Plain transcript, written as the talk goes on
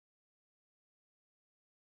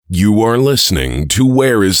You are listening to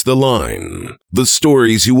Where is the Line? The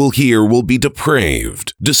stories you will hear will be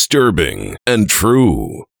depraved, disturbing, and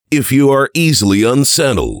true. If you are easily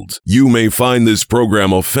unsettled, you may find this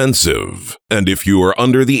program offensive. And if you are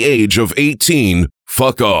under the age of 18,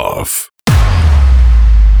 fuck off.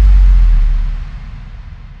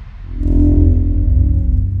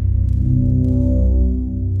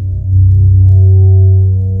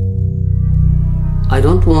 I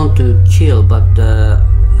don't want to kill, but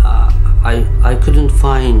I couldn't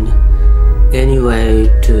find any way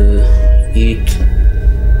to eat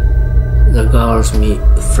the girl's meat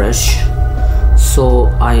fresh, so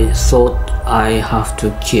I thought I have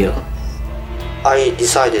to kill. I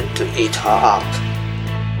decided to eat her up.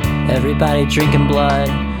 Everybody drinking blood,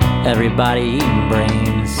 everybody eating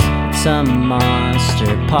brains. Some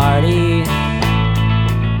monster party.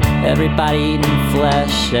 Everybody eating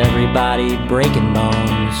flesh, everybody breaking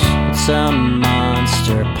bones. It's some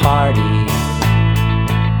monster party.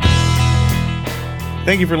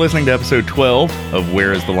 Thank you for listening to episode 12 of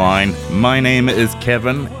Where is the Line? My name is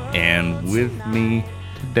Kevin, and with me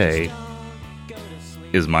today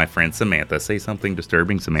is my friend Samantha. Say something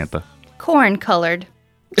disturbing, Samantha. Corn-colored.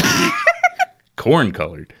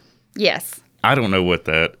 Corn-colored? Yes. I don't know what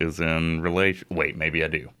that is in relation. Wait, maybe I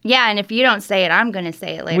do. Yeah, and if you don't say it, I'm going to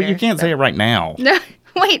say it later. Well, you can't say it right now. No,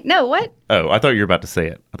 wait, no, what? Oh, I thought you were about to say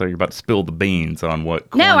it. I thought you were about to spill the beans on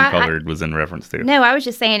what corn-colored was in reference to. No, I was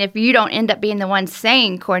just saying if you don't end up being the one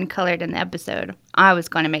saying corn-colored in the episode, I was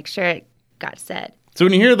going to make sure it got said. So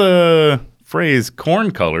when you hear the phrase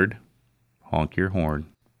corn-colored, honk your horn.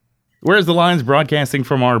 Where's the Line's broadcasting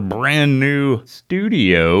from our brand new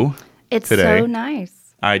studio It's today. so nice.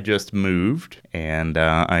 I just moved, and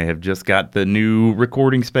I have just got the new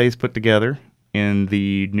recording space put together in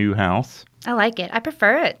the new house. I like it. I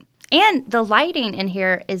prefer it. And the lighting in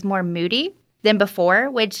here is more moody than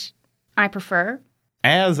before, which I prefer.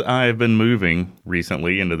 As I've been moving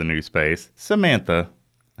recently into the new space, Samantha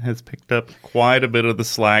has picked up quite a bit of the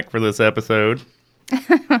slack for this episode.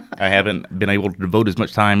 I haven't been able to devote as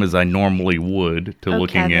much time as I normally would to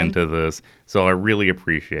looking Kevin. into this, so I really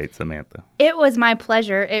appreciate Samantha. It was my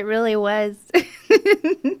pleasure. It really was.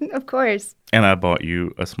 Of course. And I bought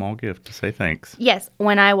you a small gift to say thanks. Yes,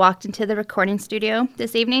 when I walked into the recording studio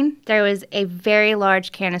this evening, there was a very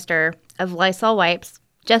large canister of Lysol wipes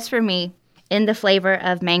just for me in the flavor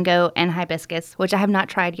of mango and hibiscus, which I have not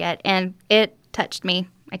tried yet, and it touched me.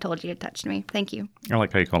 I told you it touched me. Thank you. I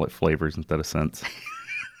like how you call it flavors instead of scents.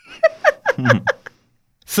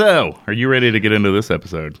 So, are you ready to get into this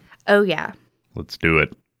episode? Oh, yeah. Let's do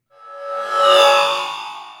it.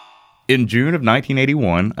 In June of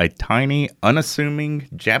 1981, a tiny, unassuming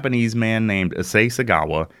Japanese man named Issei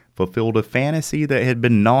Sagawa fulfilled a fantasy that had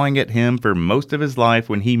been gnawing at him for most of his life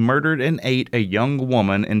when he murdered and ate a young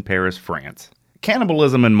woman in Paris, France.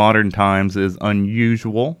 Cannibalism in modern times is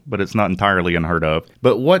unusual, but it's not entirely unheard of.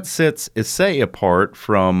 But what sets Issei apart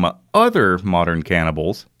from other modern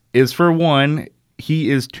cannibals is, for one, he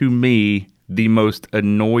is to me the most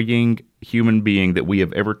annoying human being that we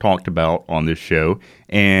have ever talked about on this show.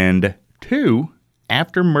 And two,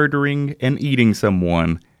 after murdering and eating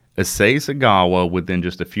someone, Issei Sagawa, within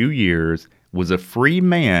just a few years, was a free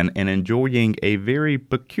man and enjoying a very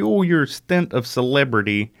peculiar stint of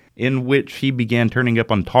celebrity in which he began turning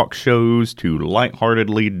up on talk shows to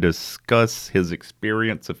lightheartedly discuss his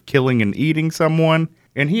experience of killing and eating someone,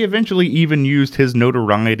 and he eventually even used his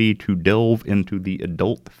notoriety to delve into the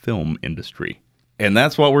adult film industry. And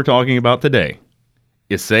that's what we're talking about today.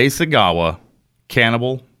 Issei Sagawa,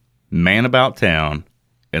 cannibal, man about town,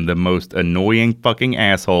 and the most annoying fucking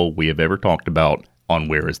asshole we have ever talked about on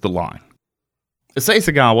Where is the Line? Issei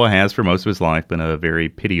Sagawa has for most of his life been a very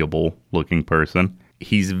pitiable looking person.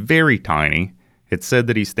 He's very tiny. It's said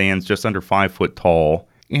that he stands just under 5 foot tall,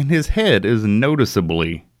 and his head is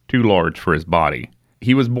noticeably too large for his body.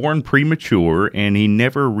 He was born premature, and he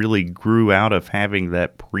never really grew out of having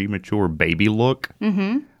that premature baby look.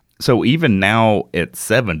 Mm-hmm. So even now at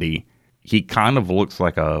 70, he kind of looks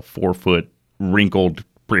like a 4 foot wrinkled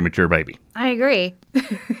premature baby. I agree.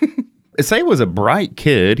 Issei was a bright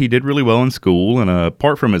kid. He did really well in school, and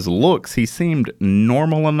apart from his looks, he seemed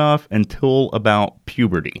normal enough until about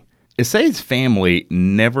puberty. Issei's family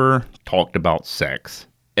never talked about sex,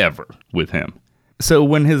 ever, with him. So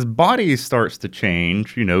when his body starts to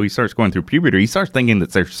change, he starts going through puberty, he starts thinking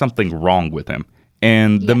that there's something wrong with him.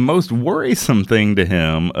 And the most worrisome thing to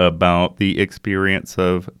him about the experience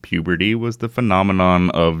of puberty was the phenomenon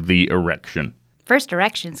of the erection. First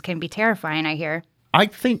erections can be terrifying, I hear. I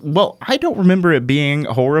think, I don't remember it being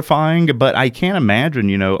horrifying, but I can't imagine,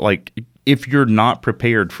 if you're not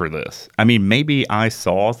prepared for this. I mean, maybe I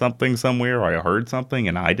saw something somewhere or I heard something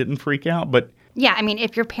and I didn't freak out, but Yeah, I mean,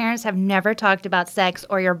 if your parents have never talked about sex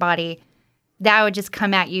or your body, that would just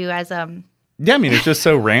come at you as yeah, I mean, it's just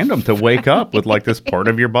so random to wake up with like this part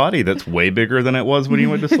of your body that's way bigger than it was when you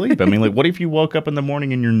went to sleep. I mean, like, what if you woke up in the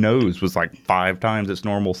morning and your nose was like 5 times its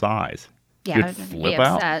normal size? yeah, You'd I would flip be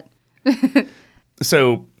out. upset.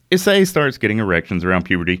 So Issei starts getting erections around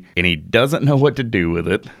puberty, and he doesn't know what to do with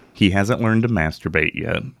it. He hasn't learned to masturbate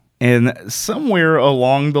yet. And somewhere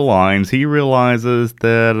along the lines, he realizes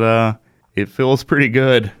that it feels pretty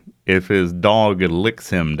good if his dog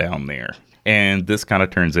licks him down there. And this kind of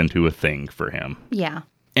turns into a thing for him. Yeah.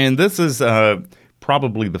 And this is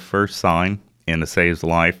probably the first sign in Issei's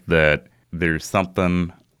life that there's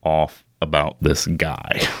something off about this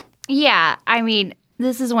guy. Yeah, I mean,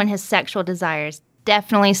 this is when his sexual desires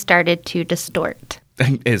definitely started to distort.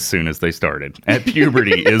 As soon as they started. At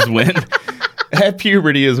puberty is when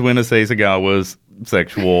Issei Sagawa's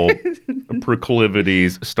sexual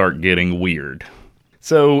proclivities start getting weird.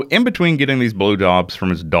 So in between getting these blowjobs from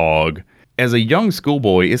his dog, as a young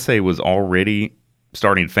schoolboy, Issei was already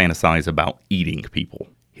starting to fantasize about eating people.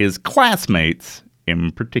 His classmates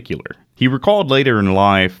in particular. He recalled later in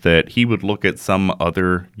life that he would look at some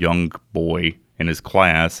other young boy in his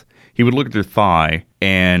class, he would look at their thigh,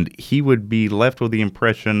 and he would be left with the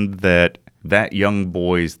impression that that young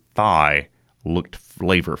boy's thigh looked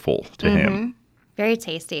flavorful to him. Very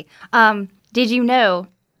tasty. Did you know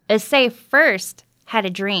Issei first had a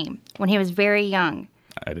dream when he was very young?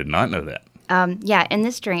 I did not know that. Yeah, in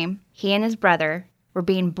this dream, he and his brother were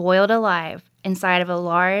being boiled alive inside of a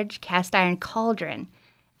large cast iron cauldron.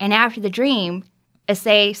 And after the dream,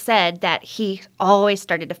 Issei said that he always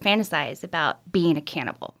started to fantasize about being a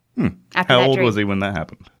cannibal. After How that old dream. was he when that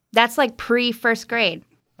happened? That's like pre-first grade.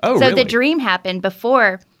 Oh, So really? the dream happened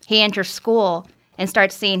before he enters school and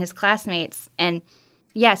starts seeing his classmates. And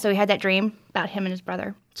yeah, so he had that dream about him and his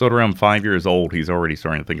brother. So at around 5 years old, he's already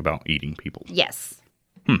starting to think about eating people. Yes.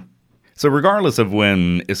 So regardless of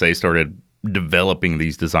when Issei started developing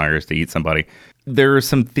these desires to eat somebody, there are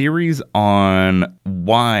some theories on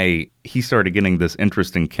why he started getting this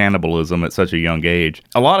interest in cannibalism at such a young age.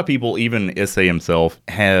 A lot of people, even Issei himself,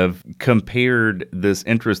 have compared this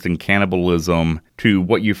interest in cannibalism to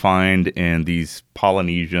what you find in these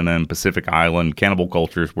Polynesian and Pacific Island cannibal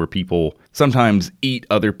cultures where people sometimes eat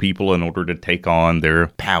other people in order to take on their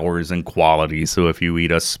powers and qualities. So if you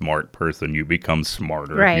eat a smart person, you become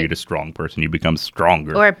smarter. If Right. you eat a strong person, you become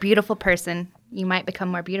stronger. Or a beautiful person, you might become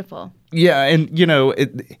more beautiful. Yeah, and you know,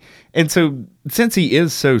 and so since he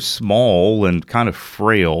is so small and kind of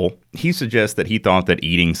frail, he suggests that he thought that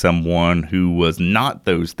eating someone who was not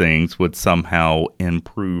those things would somehow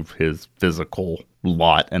improve his physical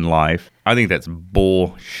lot in life. I think that's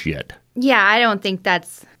bullshit. Yeah, I don't think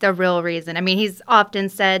that's the real reason. I mean, he's often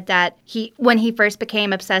said that when he first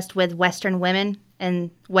became obsessed with Western women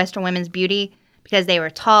and Western women's beauty, because they were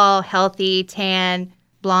tall, healthy, tan,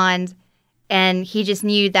 blonde, and he just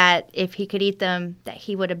knew that if he could eat them, that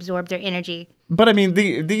he would absorb their energy. But I mean,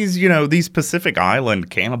 these Pacific Island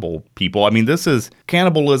cannibal people, I mean,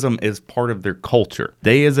 cannibalism is part of their culture.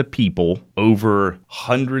 They as a people over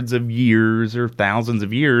hundreds of years or thousands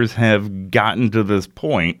of years have gotten to this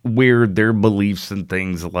point where their beliefs in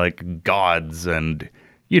things like gods and,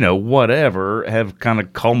 you know, whatever have kind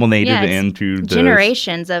of culminated Yeah, it's into this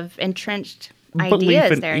generations of entrenched belief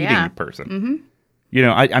ideas in there, eating yeah. a person. You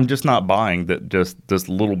know, I'm just not buying that just this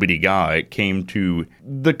little bitty guy came to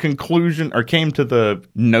the conclusion or came to the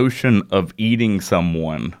notion of eating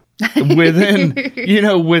someone within, you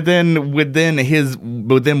know, within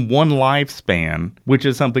one lifespan, which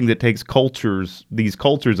is something that takes these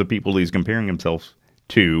cultures of people he's comparing himself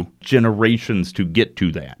to, generations to get to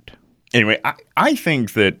that. Anyway, I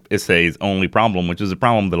think that Issei's only problem, which is a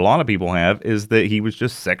problem that a lot of people have, is that he was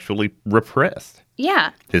just sexually repressed.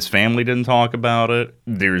 Yeah. His family didn't talk about it.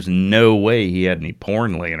 There's no way he had any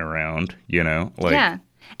porn laying around, you know? Yeah.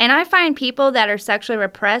 And I find people that are sexually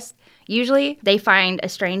repressed, usually they find a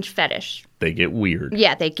strange fetish. They get weird.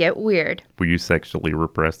 Yeah, they get weird. Were you sexually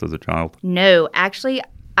repressed as a child? No, actually,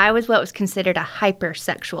 I was what was considered a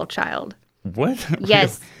hypersexual child. What?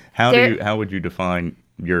 Yes. How would you define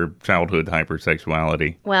your childhood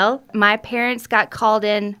hypersexuality? Well, my parents got called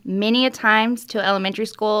in many a times to elementary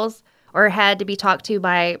schools or had to be talked to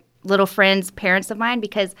by little friends, parents of mine,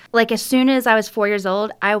 because like as soon as I was 4 years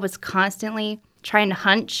old, I was constantly trying to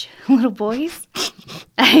hunch little boys.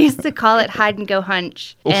 I used to call it hide and go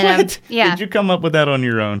hunch. And, What? yeah. Did you come up with that on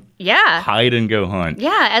your own? Yeah. Hide and go hunt.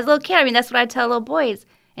 Yeah. As a little kid, I mean, that's what I tell little boys.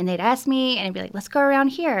 And they'd ask me, and I'd be like, let's go around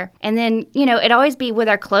here. And then, it'd always be with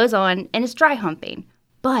our clothes on, and it's dry humping.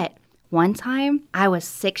 But one time, I was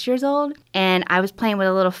 6 years old, and I was playing with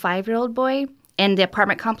a little 5-year-old boy in the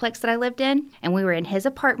apartment complex that I lived in. And we were in his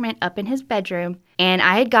apartment, up in his bedroom. And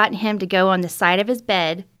I had gotten him to go on the side of his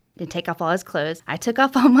bed and take off all his clothes. I took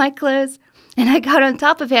off all my clothes, and I got on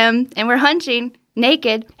top of him, and we're hunching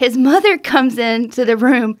naked. His mother comes into the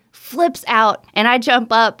room, flips out, and I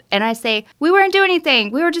jump up, and I say, we weren't doing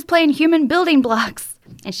anything. We were just playing human building blocks.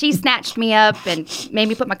 And she snatched me up and made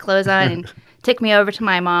me put my clothes on and took me over to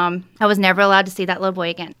my mom. I was never allowed to see that little boy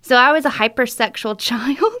again. So I was a hypersexual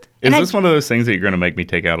child. Is this one of those things that you're going to make me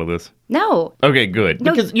take out of this? No. Okay, good.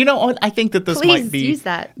 No, because, I think that use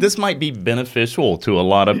that. This might be beneficial to a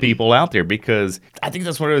lot of people out there, because I think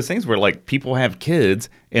that's one of those things where, like, people have kids,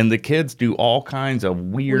 and the kids do all kinds of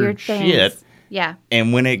weird shit. Things. Yeah.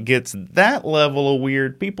 And when it gets that level of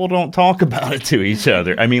weird, people don't talk about it to each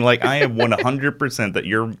other. I mean, like, I am 100%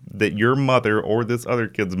 that your mother or this other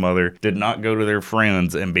kid's mother did not go to their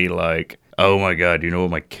friends and be like, oh my God, you know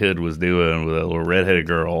what my kid was doing with that little redheaded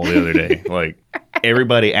girl the other day? Like,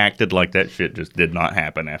 everybody acted like that shit just did not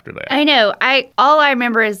happen after that. I know. All I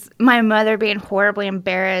remember is my mother being horribly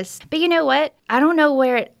embarrassed. But you know what? I don't know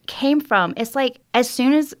where it came from. It's like, as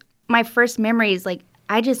soon as my first memories, like,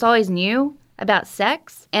 I just always knew about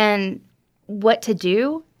sex and what to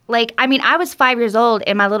do. Like, I mean, I was 5 years old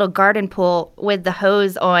in my little garden pool with the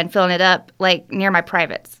hose on, filling it up, like, near my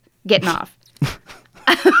privates, getting off.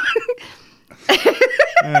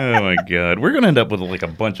 Oh my God. We're going to end up with like a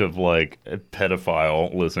bunch of like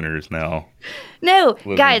pedophile listeners now. No,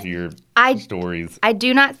 guys, to your stories. I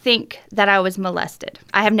do not think that I was molested.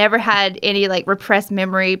 I have never had any like repressed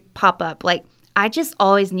memory pop up. Like, I just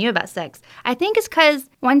always knew about sex. I think it's because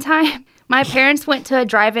one time my parents went to a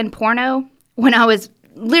drive-in porno when I was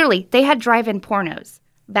they had drive-in pornos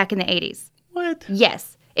back in the 80s. What?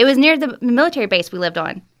 Yes. It was near the military base we lived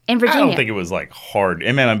on. In Virginia. I don't think it was like hard.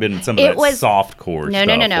 I mean, I've been in some of that soft core stuff.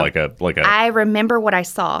 No. Like a. I remember what I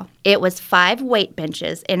saw. It was 5 weight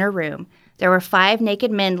benches in a room. There were 5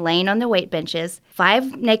 naked men laying on the weight benches.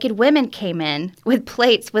 5 naked women came in with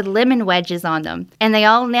plates with lemon wedges on them. And they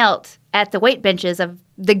all knelt at the weight benches of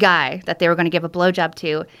the guy that they were going to give a blowjob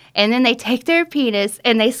to. And then they take their penis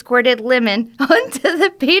and they squirted lemon onto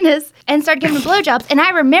the penis and started giving blowjobs. And I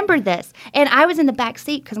remembered this. And I was in the back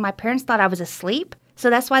seat because my parents thought I was asleep. So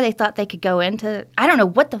that's why they thought they could go into, I don't know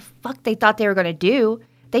what the fuck they thought they were going to do.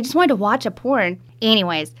 They just wanted to watch a porn.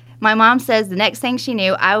 Anyways, my mom says the next thing she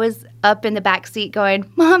knew, I was up in the back seat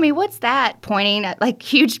going, Mommy, what's that? Pointing at like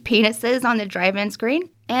huge penises on the drive-in screen.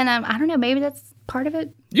 And I don't know, maybe that's part of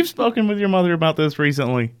it. You've spoken with your mother about this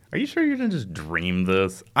recently. Are you sure you didn't just dream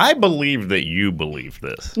this? I believe that you believe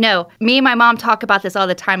this. No, me and my mom talk about this all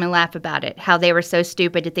the time and laugh about it, how they were so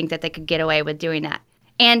stupid to think that they could get away with doing that.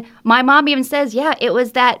 And my mom even says, yeah, it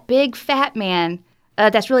was that big fat man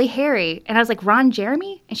that's really hairy. And I was like, Ron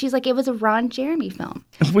Jeremy? And she's like, it was a Ron Jeremy film.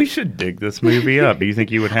 We should dig this movie up. Do you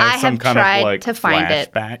think you would have some kind of like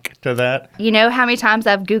flashback to that? You know how many times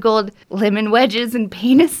I've Googled lemon wedges and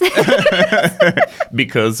penises?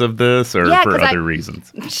 Because of this or for other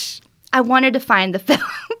reasons? I wanted to find the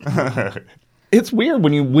film. It's weird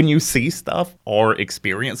when you see stuff or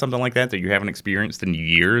experience something like that you haven't experienced in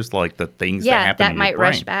years, like the things that happen in your brain. Yeah, that might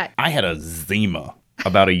rush back. I had a Zima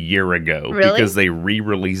about a year ago really? Because they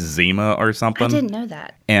re-released Zima or something. I didn't know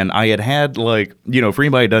that. And I had like, for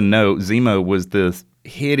anybody who doesn't know, Zima was this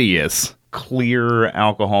hideous, clear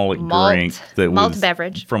alcoholic drink that malt was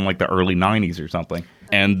beverage from like the early 90s or something.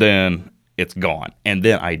 And then it's gone. And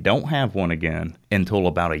then I don't have one again until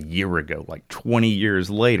about a year ago, like 20 years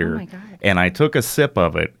later. Oh my God. And I took a sip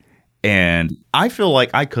of it, and I feel like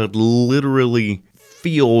I could literally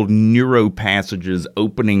feel neuro passages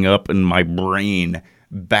opening up in my brain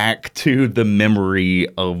back to the memory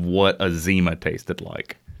of what a Zima tasted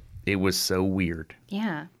like. It was so weird.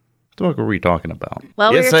 Yeah. So what were we talking about?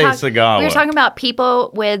 Well, we were Sagawa. talking about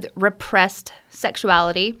people with repressed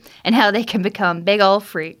sexuality and how they can become big old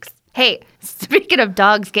freaks. Hey, speaking of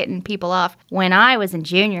dogs getting people off, when I was in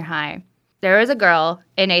junior high, there was a girl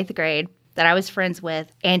in 8th grade that I was friends with,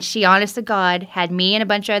 and she, honest to God, had me and a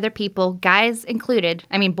bunch of other people, guys included,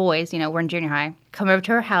 boys, we're in junior high, come over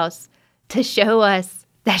to her house to show us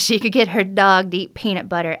that she could get her dog to eat peanut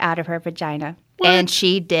butter out of her vagina. What? And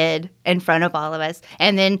she did in front of all of us.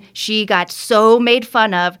 And then she got so made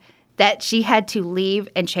fun of that she had to leave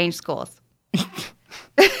and change schools.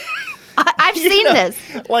 I've seen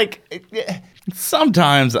this. Like,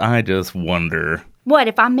 sometimes I just wonder. What,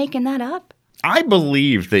 if I'm making that up? I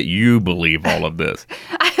believe that you believe all of this.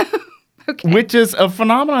 Okay. Which is a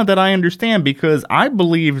phenomenon that I understand because I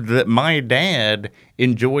believed that my dad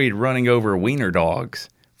enjoyed running over wiener dogs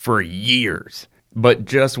for years. But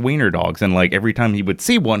just wiener dogs. And like every time he would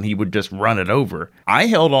see one, he would just run it over. I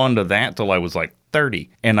held on to that till I was like 30.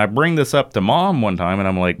 And I bring this up to Mom one time and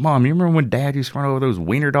I'm like, Mom, you remember when Dad used to run over those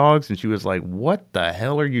wiener dogs? And she was like, what the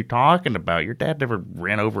hell are you talking about? Your dad never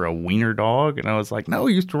ran over a wiener dog? And I was like, no,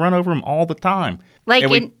 he used to run over them all the time. Like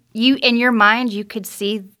And in your mind, you could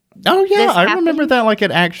see. Oh, yeah, this I remember happening? that like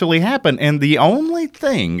it actually happened. And the only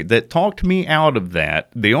thing that talked me out of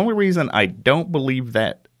that, the only reason I don't believe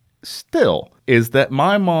that still, is that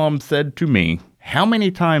my mom said to me, how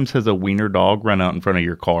many times has a wiener dog run out in front of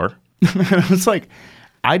your car? It's like,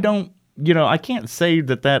 I can't say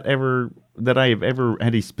that I have ever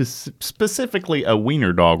had specifically a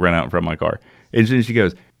wiener dog run out in front of my car. And then she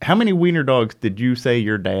goes, how many wiener dogs did you say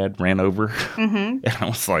your dad ran over? Mm-hmm. And I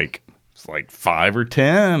was like, it's like 5 or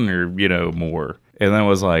 10 or, more. And I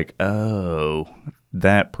was like, oh,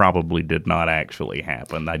 that probably did not actually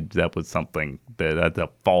happen. That was something, that's a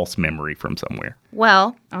false memory from somewhere.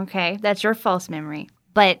 Well, okay, that's your false memory.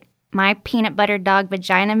 But my peanut butter dog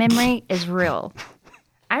vagina memory is real.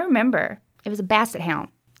 I remember. It was a basset hound.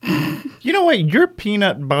 You know what? Your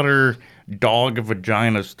peanut butter dog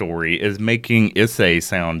vagina story is making Issei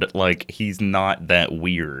sound like he's not that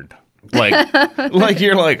weird. Like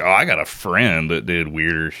you're like, oh, I got a friend that did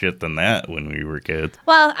weirder shit than that when we were kids.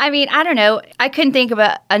 Well, I mean, I don't know. I couldn't think of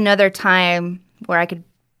another time where I could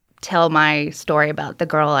tell my story about the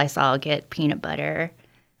girl I saw get peanut butter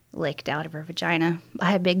licked out of her vagina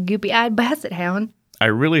by a big goopy-eyed basset hound. I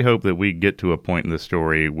really hope that we get to a point in the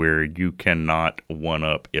story where you cannot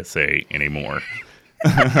one-up Issei anymore.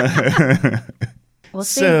 We'll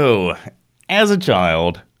see. So, as a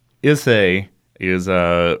child, Issei is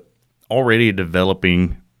already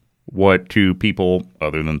developing what to people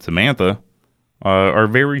other than Samantha are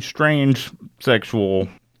very strange sexual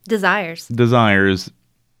desires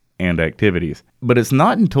and activities. But it's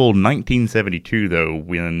not until 1972, though,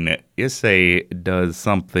 when Issei does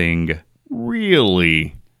something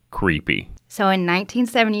really creepy. So in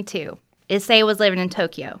 1972, Issei was living in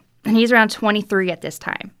Tokyo, and he's around 23 at this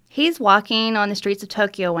time. He's walking on the streets of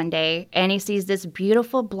Tokyo one day, and he sees this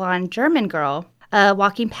beautiful blonde German girl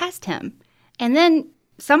walking past him. And then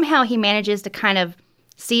somehow he manages to kind of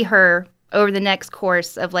see her over the next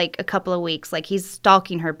course of like a couple of weeks. Like he's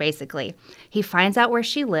stalking her, basically. He finds out where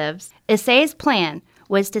she lives. Issei's plan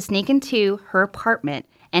was to sneak into her apartment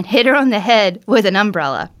and hit her on the head with an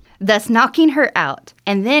umbrella, thus knocking her out.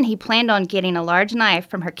 And then he planned on getting a large knife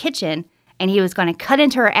from her kitchen, and he was going to cut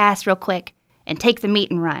into her ass real quick and take the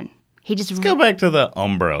meat and run. Let's go back to the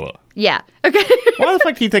umbrella. Yeah. Okay. Why the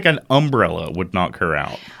fuck do you think an umbrella would knock her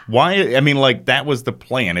out? Why? I mean, like, that was the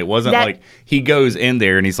plan. It wasn't like he goes in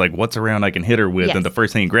there and he's like, what's around I can hit her with? Yes. And the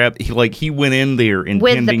first thing he grabbed, he went in there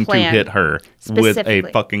intending to hit her with a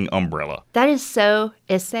fucking umbrella. That is so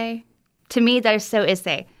Issei. To me, that is so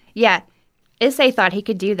Issei. Yeah. Issei thought he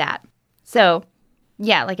could do that. So,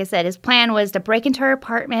 yeah, like I said, his plan was to break into her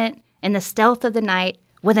apartment in the stealth of the night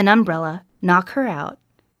with an umbrella, knock her out,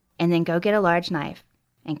 and then go get a large knife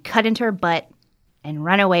and cut into her butt and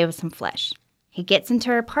run away with some flesh. He gets into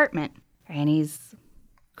her apartment, and he's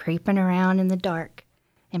creeping around in the dark.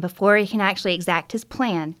 And before he can actually exact his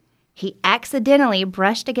plan, he accidentally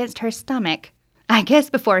brushed against her stomach, I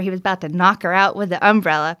guess before he was about to knock her out with the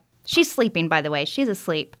umbrella. She's sleeping, by the way. She's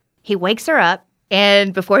asleep. He wakes her up,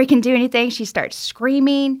 and before he can do anything, she starts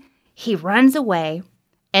screaming. He runs away,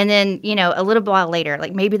 and then, a little while later,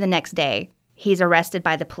 like maybe the next day, he's arrested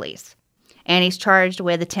by the police, and he's charged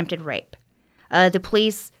with attempted rape. The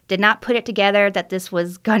police did not put it together that this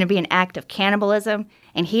was going to be an act of cannibalism,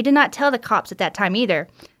 and he did not tell the cops at that time either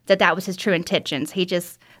that was his true intentions. He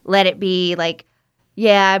just let it be like,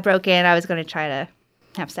 yeah, I broke in, I was going to try to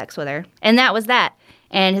have sex with her. And that was that.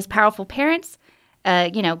 And his powerful parents,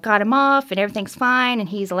 got him off, and everything's fine, and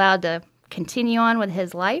he's allowed to continue on with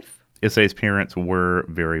his life. Issei's parents were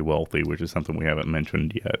very wealthy, which is something we haven't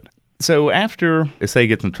mentioned yet. So after Issei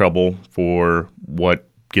gets in trouble for what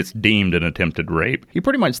gets deemed an attempted rape, he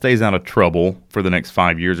pretty much stays out of trouble for the next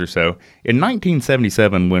 5 years or so. In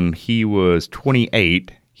 1977, when he was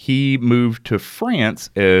 28, he moved to France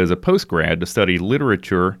as a postgrad to study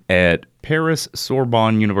literature at Paris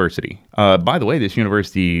Sorbonne University. By the way, this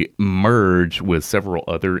university merged with several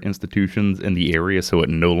other institutions in the area, so it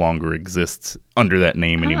no longer exists under that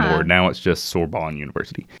name anymore. Now it's just Sorbonne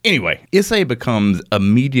University. Anyway, Issei becomes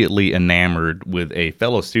immediately enamored with a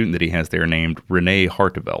fellow student that he has there named René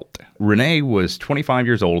Hartevelt. René was 25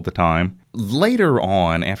 years old at the time. Later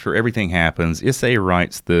on, after everything happens, Issei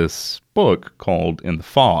writes this book called In the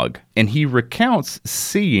Fog. And he recounts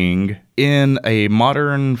seeing in a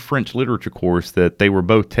modern French literature course that they were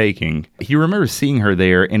both taking. He remembers seeing her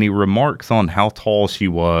there, and he remarks on how tall she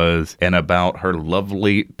was and about her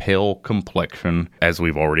lovely pale complexion. As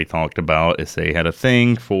we've already talked about, Issei had a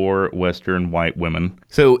thing for Western white women.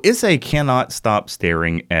 So Issei cannot stop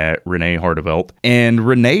staring at Renee Hartevelt, and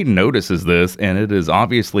Renee notices this, and it is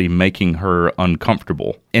obviously making her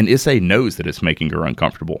uncomfortable. And Issei knows that it's making her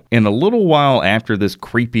uncomfortable. And a little while after this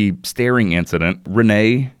creepy staring incident,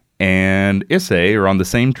 Renee and Issei are on the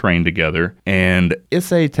same train together, and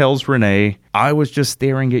Issei tells Renee, I was just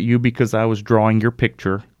staring at you because I was drawing your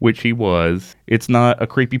picture, which he was. It's not a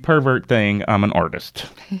creepy pervert thing. I'm an artist.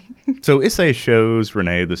 So Issei shows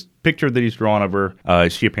Renee this picture that he's drawn of her.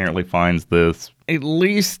 She apparently finds this, at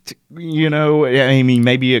least, I mean,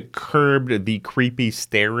 maybe it curbed the creepy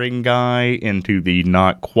staring guy into the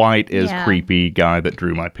not quite as creepy guy that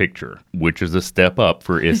drew my picture, which is a step up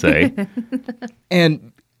for Issei.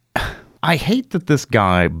 And I hate that this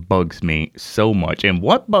guy bugs me so much. And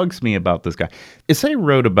what bugs me about this guy, Issei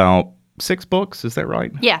wrote about 6 books, is that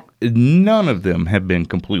right? Yeah. None of them have been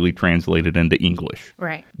completely translated into English.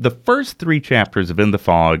 Right. The first 3 chapters of In the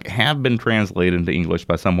Fog have been translated into English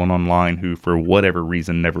by someone online who, for whatever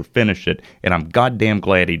reason, never finished it. And I'm goddamn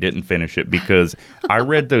glad he didn't finish it, because I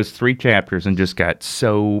read those 3 chapters and just got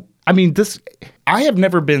so... I have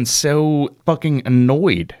never been so fucking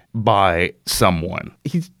annoyed by someone.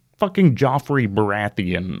 He's fucking Joffrey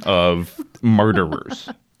Baratheon of murderers.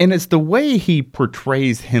 And it's the way he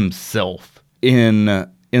portrays himself in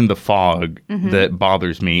The Fog that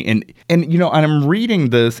bothers me. And I'm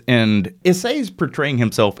reading this, and Issei's portraying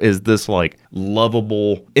himself as this, like,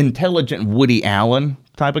 lovable, intelligent Woody Allen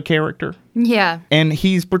type of character. Yeah. And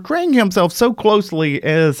he's portraying himself so closely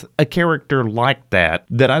as a character like that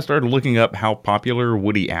I started looking up how popular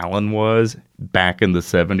Woody Allen was back in the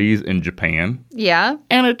 70s in Japan. Yeah.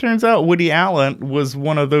 And it turns out Woody Allen was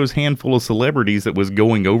one of those handful of celebrities that was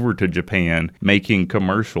going over to Japan making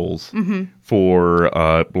commercials for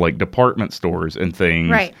like department stores and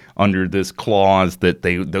things under this clause that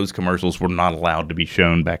those commercials were not allowed to be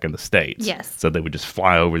shown back in the States. Yes. So they would just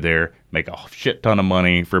fly over there, make a shit ton of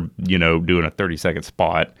money for, doing a 30-second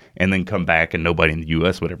spot, and then come back and nobody in the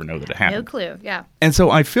U.S. would ever know that it happened. No clue, yeah. And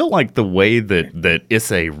so I feel like the way that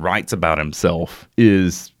Issei writes about himself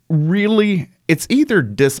is really, it's either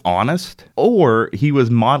dishonest or he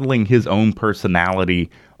was modeling his own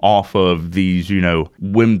personality off of these,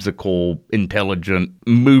 whimsical, intelligent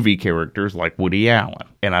movie characters like Woody Allen.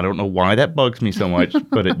 And I don't know why that bugs me so much,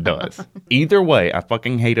 but it does. Either way, I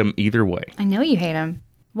fucking hate him either way. I know you hate him.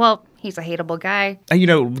 Well, he's a hateable guy.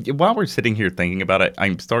 While we're sitting here thinking about it,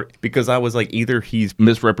 because I was like, either he's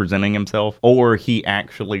misrepresenting himself or he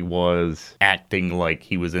actually was acting like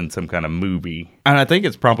he was in some kind of movie. And I think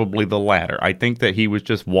it's probably the latter. I think that he was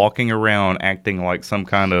just walking around acting like some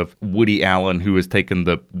kind of Woody Allen who has taken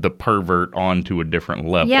the pervert on to a different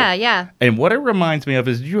level. Yeah, yeah. And what it reminds me of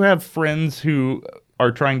is, do you have friends who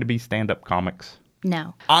are trying to be stand-up comics?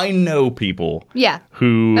 No. I know people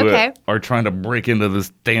who are trying to break into the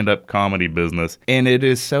stand-up comedy business, and it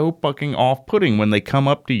is so fucking off-putting when they come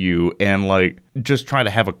up to you and, like, just try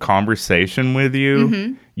to have a conversation with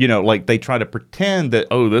you. Like, they try to pretend that,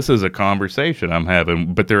 oh, this is a conversation I'm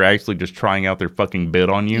having, but they're actually just trying out their fucking bit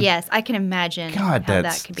on you. Yes, I can imagine God, how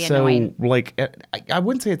that's that could be so, annoying. Like, I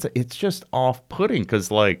wouldn't say it's just off-putting,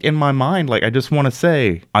 because, like, in my mind, like, I just want to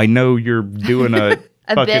say, I know you're doing a...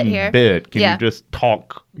 A fucking bit here. Can you just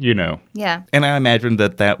talk, Yeah. And I imagine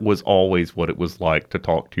that was always what it was like to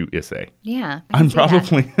talk to Issei. Yeah. I'm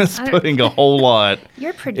probably just putting a whole lot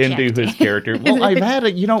You're projecting. into his character. Well, I've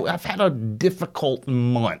had a difficult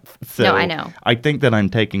month. So No, I know. I think that I'm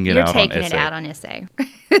taking it You're out taking on Issei. it out on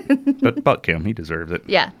Issei. But fuck him, he deserves it.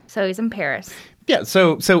 Yeah. So he's in Paris. Yeah,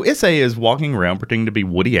 so Issei is walking around pretending to be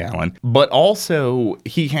Woody Allen, but also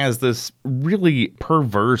he has this really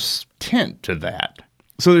perverse tint to that.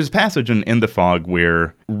 So there's a passage in The Fog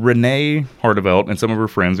where Renee Hartevelt and some of her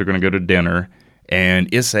friends are going to go to dinner,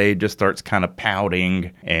 and Issei just starts kind of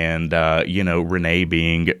pouting, and, Renee,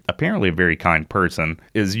 being apparently a very kind person,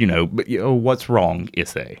 is, what's wrong,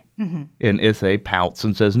 Issei? And Issei pouts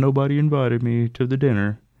and says, nobody invited me to the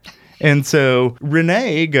dinner. And so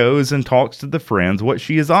Renee goes and talks to the friends. What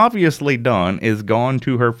she has obviously done is gone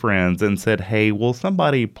to her friends and said, hey, will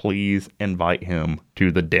somebody please invite him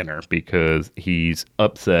to the dinner because he's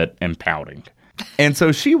upset and pouting. And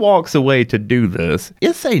so she walks away to do this.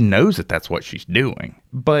 Issei knows that that's what she's doing.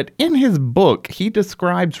 But in his book, he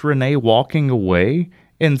describes Renee walking away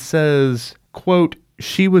and says, quote,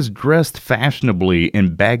 she was dressed fashionably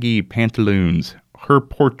in baggy pantaloons. her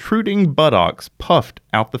protruding buttocks puffed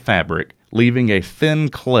out the fabric, leaving a thin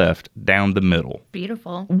cleft down the middle.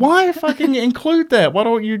 Beautiful. Why fucking include that? Why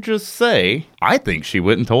don't you just say, I think she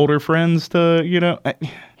went and told her friends to,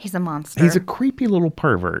 He's a monster. He's a creepy little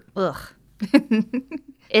pervert. Ugh.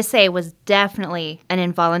 Issei was definitely an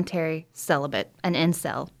involuntary celibate, an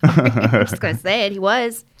incel. I'm just going to say it. He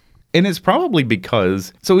was. And it's probably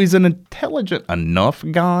because, so he's an intelligent enough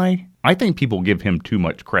guy. I think people give him too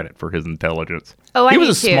much credit for his intelligence. Oh, I He do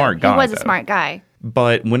was a too. smart guy. He was a though. smart guy.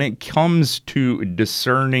 But when it comes to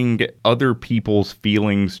discerning other people's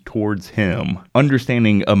feelings towards him,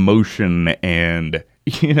 understanding emotion and,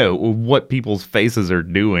 what people's faces are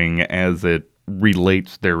doing as it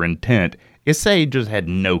relates their intent, Issei just had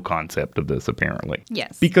no concept of this, apparently.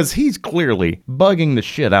 Yes. Because he's clearly bugging the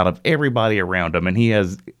shit out of everybody around him, and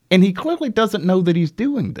he clearly doesn't know that he's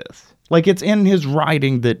doing this. Like, it's in his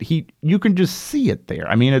writing that you can just see it there.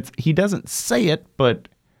 I mean, he doesn't say it, but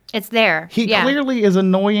It's there. he Yeah. clearly is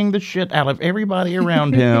annoying the shit out of everybody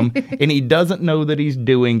around him, and he doesn't know that he's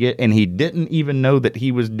doing it, and he didn't even know that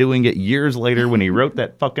he was doing it years later when he wrote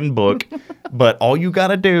that fucking book. But all you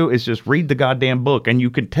gotta do is just read the goddamn book, and you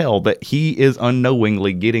can tell that he is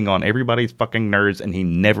unknowingly getting on everybody's fucking nerves, and he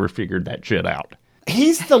never figured that shit out.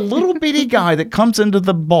 He's the little bitty guy that comes into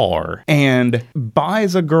the bar and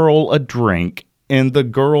buys a girl a drink, and the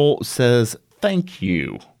girl says, "Thank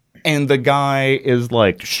you." And the guy is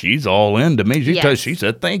like, she's all into me. She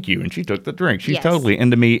said thank you, and she took the drink. She's totally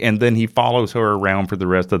into me. And then he follows her around for the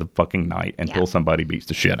rest of the fucking night until somebody beats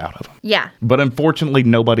the shit out of him. Yeah. But unfortunately,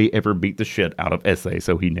 nobody ever beat the shit out of Issei,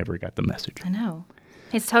 so he never got the message. I know.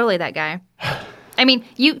 He's totally that guy. I mean,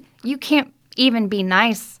 you can't even be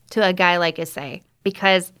nice to a guy like Issei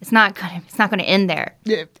because it's not gonna end there.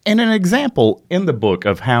 Yeah, and an example in the book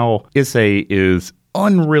of how Issei is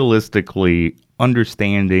unrealistically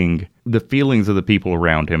understanding the feelings of the people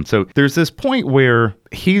around him. So there's this point where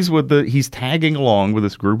he's tagging along with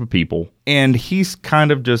this group of people, and he's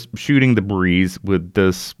kind of just shooting the breeze with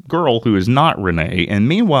this girl who is not Renee, and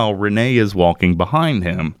meanwhile Renee is walking behind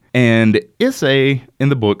him. And Issei in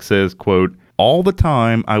the book says, quote, "All the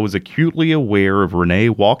time I was acutely aware of Renee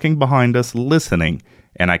walking behind us listening,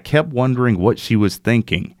 and I kept wondering what she was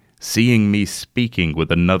thinking, seeing me speaking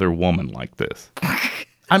with another woman like this."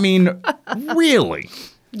 I mean, really?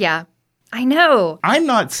 Yeah. I know. I'm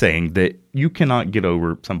not saying that you cannot get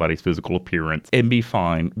over somebody's physical appearance and be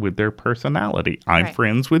fine with their personality. I'm Right.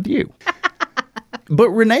 friends with you. But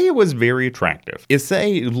Renee was very attractive.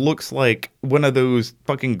 Issei looks like one of those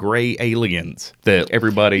fucking gray aliens that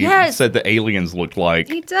everybody Yes. said the aliens looked like.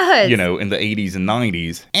 He does. In the 80s and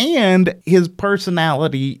 90s. And his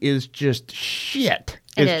personality is just shit.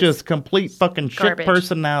 It It's is. just complete fucking Garbage. shit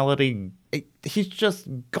personality. He's just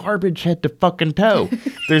garbage head to fucking toe.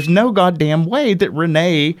 There's no goddamn way that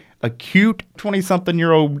Renee, a cute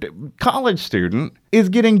 20-something-year-old college student, is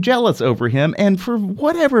getting jealous over him. And for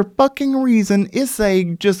whatever fucking reason,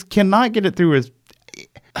 Issei just cannot get it through his...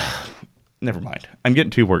 Never mind. I'm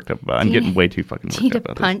getting too worked up about it. I'm getting way too fucking Do you worked need up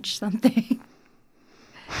to about punch something?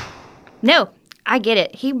 No, I get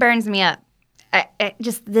it. He burns me up.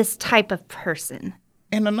 Just this type of person.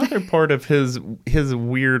 And another part of his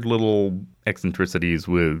weird little eccentricities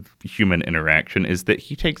with human interaction is that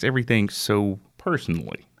he takes everything so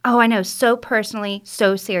personally. Oh, I know. So personally,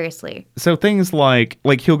 so seriously. So things like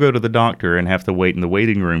he'll go to the doctor and have to wait in the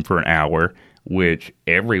waiting room for an hour, which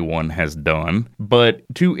everyone has done. But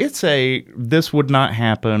to Issei, this would not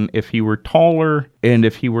happen if he were taller and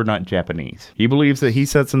if he were not Japanese. He believes that he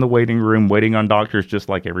sits in the waiting room waiting on doctors just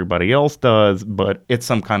like everybody else does, but it's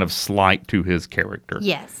some kind of slight to his character.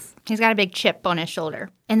 Yes. He's got a big chip on his shoulder.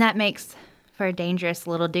 And that makes for a dangerous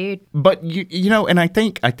little dude. But and I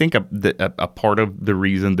think a part of the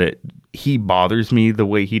reason that he bothers me the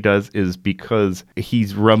way he does is because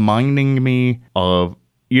he's reminding me of,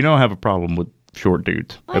 I have a problem with short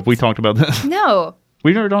dudes. What? Have we talked about this? No.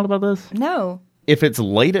 We've never talked about this? No. If it's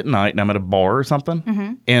late at night and I'm at a bar or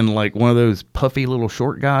something, and like one of those puffy little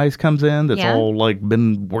short guys comes in that's Yeah. all like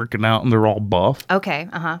been working out and they're all buff, Okay.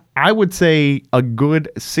 Uh-huh. I would say a good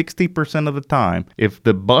 60% of the time, if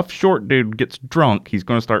the buff short dude gets drunk, he's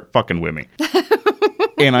going to start fucking with me.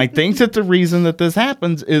 And I think that the reason that this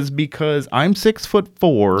happens is because I'm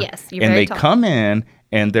 6'4", Yes, you're and very they tall. come in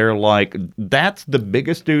and they're like, "That's the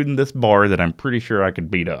biggest dude in this bar that I'm pretty sure I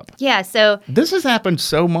could beat up." Yeah, so This has happened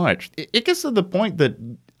so much. It gets to the point that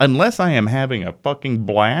unless I am having a fucking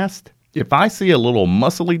blast, if I see a little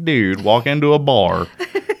muscly dude walk into a bar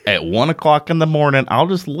at 1 o'clock in the morning, I'll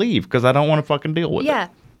just leave because I don't want to fucking deal with yeah.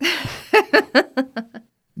 it.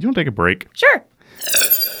 You want to take a break? Sure.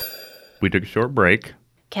 We took a short break.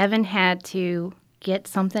 Kevin had to get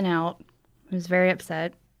something out. I was very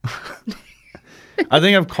upset. I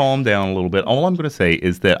think I've calmed down a little bit. All I'm going to say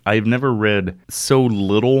is that I've never read so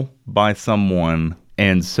little by someone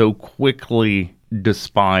and so quickly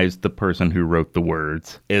despised the person who wrote the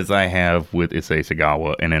words as I have with Issei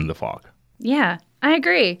Sagawa and In the Fog. Yeah, I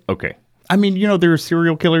agree. Okay. I mean, there are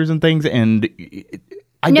serial killers and things, and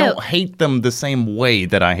I don't hate them the same way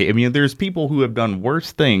that I hate. I mean, there's people who have done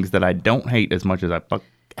worse things that I don't hate as much as I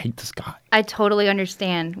hate this guy. I totally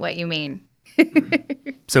understand what you mean.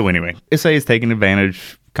 So anyway, Issei is taking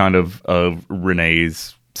advantage kind of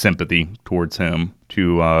Renee's sympathy towards him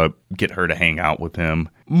to get her to hang out with him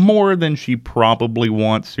more than she probably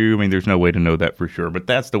wants to. I mean, there's no way to know that for sure, but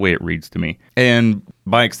that's the way it reads to me. And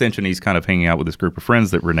by extension, he's kind of hanging out with this group of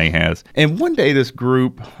friends that Renee has. And one day, this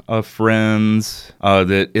group of friends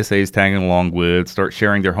that Issei is tagging along with start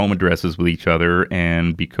sharing their home addresses with each other.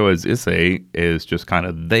 And because Issei is just kind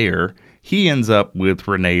of there, he ends up with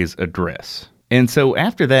Renee's address. And so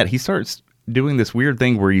after that, he starts doing this weird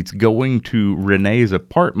thing where he's going to Renee's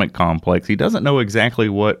apartment complex. He doesn't know exactly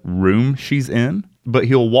what room she's in, but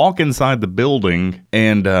he'll walk inside the building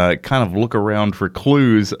and kind of look around for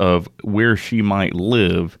clues of where she might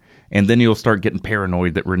live. And then he'll start getting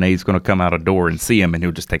paranoid that Renee's going to come out a door and see him, and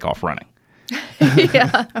he'll just take off running.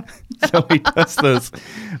 Yeah. So he does this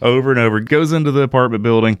over and over, goes into the apartment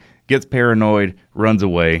building, gets paranoid, runs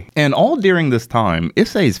away. And all during this time,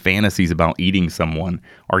 Issei's fantasies about eating someone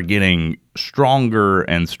are getting stronger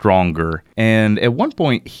and stronger. And at one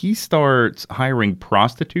point, he starts hiring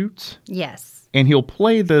prostitutes. Yes. And he'll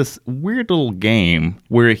play this weird little game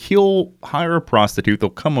where he'll hire a prostitute. They'll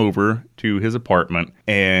come over to his apartment,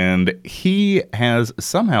 and he has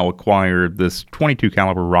somehow acquired this .22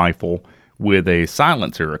 caliber rifle with a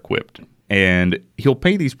silencer equipped. And he'll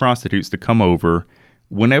pay these prostitutes to come over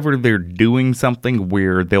whenever they're doing something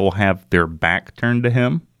where they'll have their back turned to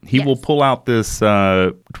him. He will pull out this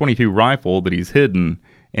 .22 rifle that he's hidden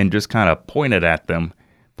and just kind of point it at them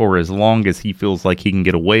for as long as he feels like he can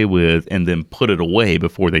get away with, and then put it away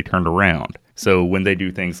before they turn around. So when they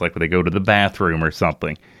do things like when they go to the bathroom or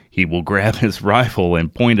something, he will grab his rifle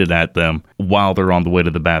and point it at them while they're on the way to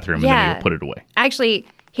the bathroom, and then he'll put it away. Actually,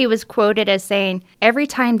 he was quoted as saying, "Every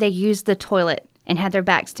time they used the toilet and had their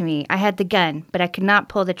backs to me, I had the gun, but I could not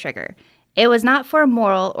pull the trigger. It was not for a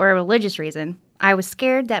moral or a religious reason. I was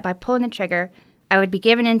scared that by pulling the trigger, I would be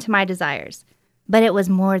given in to my desires. But it was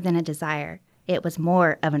more than a desire. It was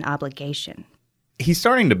more of an obligation." He's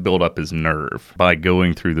starting to build up his nerve by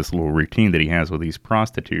going through this little routine that he has with these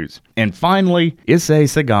prostitutes. And finally, Issei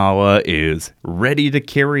Sagawa is ready to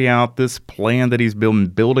carry out this plan that he's been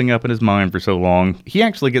building up in his mind for so long. He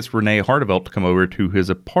actually gets Renee Hartevelt to come over to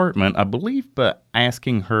his apartment, I believe, but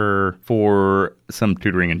asking her for some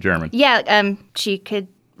tutoring in German. Yeah, she could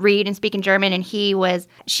read and speak in German, and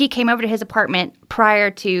she came over to his apartment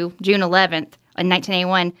prior to June 11th in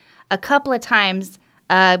 1981 a couple of times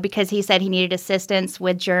because he said he needed assistance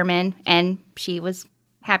with German, and she was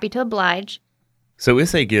happy to oblige. So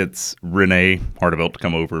Issei gets Renee Hartevelt to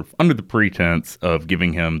come over under the pretense of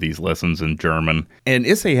giving him these lessons in German. And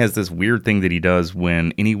Issei has this weird thing that he does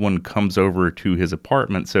when anyone comes over to his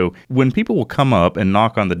apartment. So when people will come up and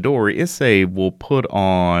knock on the door, Issei will put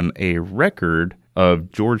on a record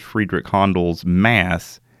of George Friedrich Handel's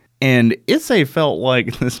Mass. And Issei felt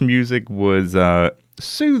like this music was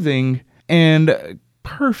soothing and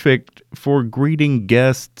perfect for greeting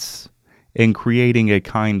guests and creating a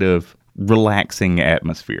kind of relaxing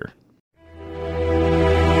atmosphere.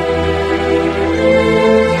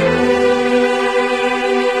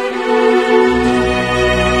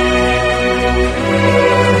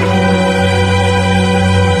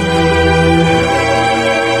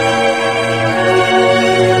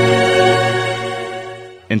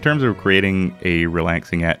 In terms of creating a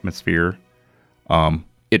relaxing atmosphere,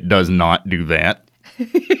 it does not do that.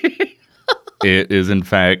 It is, in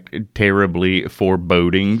fact, terribly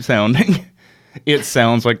foreboding sounding. It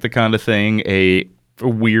sounds like the kind of thing a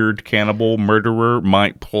weird cannibal murderer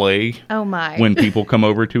might play. Oh, my. When people come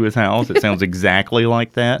over to his house. It sounds exactly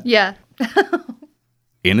like that. Yeah.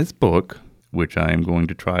 In his book, which I am going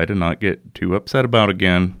to try to not get too upset about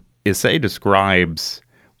again, Issei describes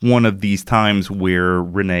one of these times where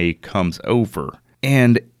Renee comes over.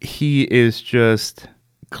 And he is just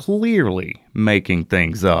clearly making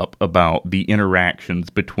things up about the interactions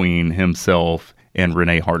between himself and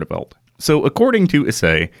Renee Hartevelt. So according to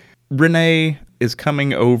Issei, Renee is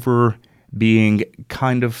coming over being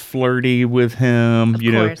kind of flirty with him, of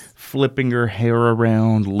course. Flipping her hair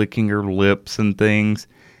around, licking her lips and things.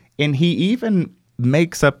 And he even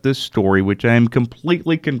makes up this story, which I am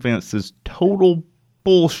completely convinced is total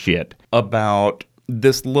bullshit, about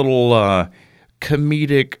this little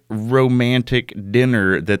comedic romantic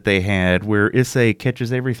dinner that they had where Issei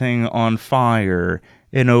catches everything on fire.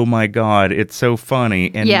 And oh my God, it's so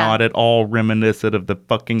funny and not at all reminiscent of the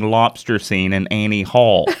fucking lobster scene in Annie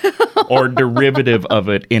Hall or derivative of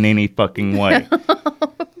it in any fucking way.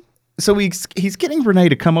 So he's getting Renee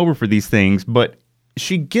to come over for these things, but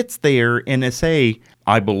she gets there and Issei,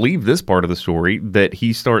 I believe this part of the story, that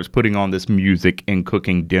he starts putting on this music and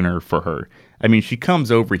cooking dinner for her. I mean, she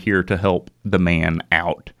comes over here to help the man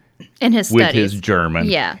out. In his with studies. his German.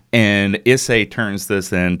 Yeah. And Issei turns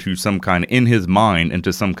this into some kind, in his mind,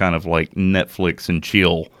 into some kind of like Netflix and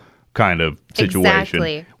chill kind of situation.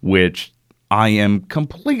 Exactly. Which I am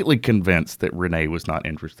completely convinced that Renee was not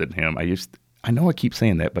interested in him. I know I keep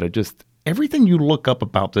saying that, but everything you look up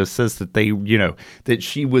about this says that that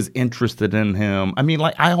she was interested in him. I mean,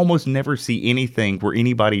 like, I almost never see anything where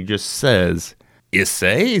anybody just says,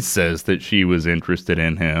 Issei says that she was interested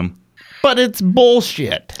in him. But it's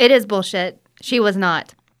bullshit. It is bullshit. She was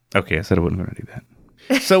not. Okay, I said I wasn't going to do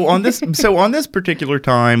that. So on this particular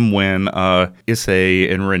time when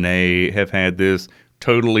Issei and Renee have had this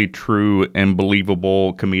totally true and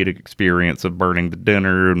believable comedic experience of burning the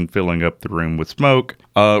dinner and filling up the room with smoke,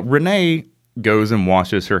 Renee goes and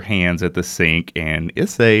washes her hands at the sink, and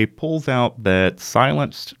Issei pulls out that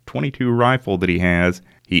silenced .22 rifle that he has.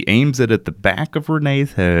 He aims it at the back of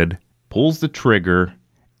Renee's head, pulls the trigger,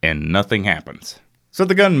 and nothing happens. So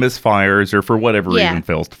the gun misfires, or for whatever reason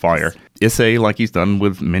fails to fire. Issei, like he's done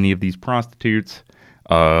with many of these prostitutes,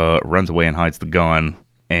 runs away and hides the gun.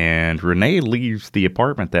 And Renee leaves the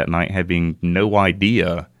apartment that night having no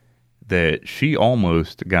idea that she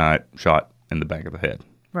almost got shot in the back of the head.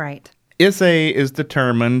 Right. Issei is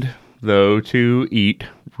determined, though, to eat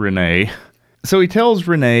Renee. So he tells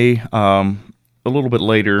Renee a little bit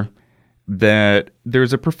later that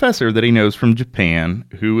there's a professor that he knows from Japan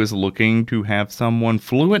who is looking to have someone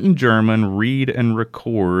fluent in German read and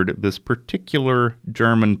record this particular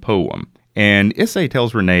German poem. And Issei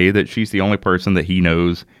tells Renee that she's the only person that he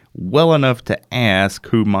knows well enough to ask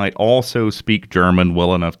who might also speak German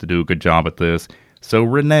well enough to do a good job at this. So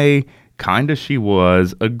Renee, kind as she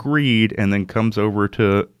was, agreed and then comes over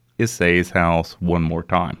to Issei's house one more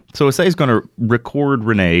time. So Issei's going to record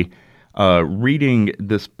Renee reading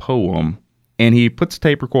this poem, and he puts a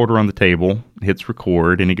tape recorder on the table, hits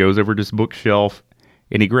record, and he goes over to his bookshelf,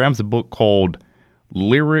 and he grabs a book called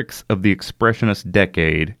Lyrics of the Expressionist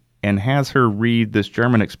Decade, and has her read this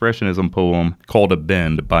German expressionism poem called A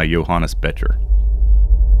Bend by Johannes Becher.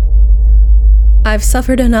 I've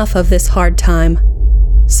suffered enough of this hard time.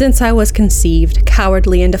 Since I was conceived,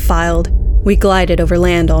 cowardly and defiled, we glided over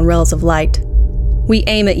land on rails of light. We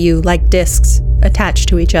aim at you like discs, attached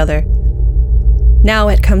to each other. Now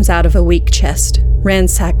it comes out of a weak chest,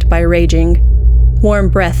 ransacked by raging. Warm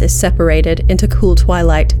breath is separated into cool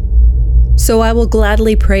twilight. So I will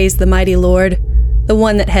gladly praise the mighty Lord, the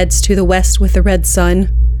one that heads to the west with the red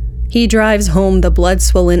sun. He drives home the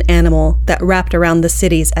blood-swollen animal that wrapped around the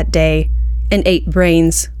cities at day and ate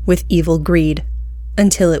brains with evil greed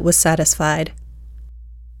until it was satisfied.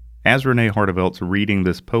 As Renee Harteveldt's reading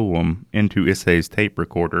this poem into Issei's tape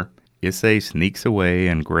recorder, Issei sneaks away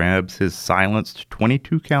and grabs his silenced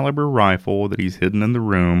 .22 caliber rifle that he's hidden in the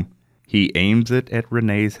room. He aims it at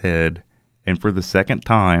Renee's head, and for the second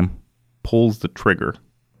time, pulls the trigger.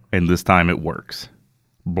 And this time it works.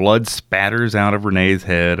 Blood spatters out of Renee's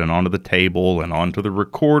head and onto the table and onto the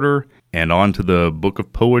recorder and onto the book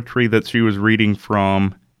of poetry that she was reading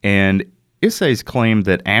from. And Issei's claimed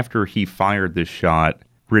that after he fired this shot,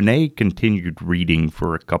 Renee continued reading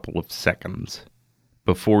for a couple of seconds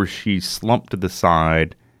before she slumped to the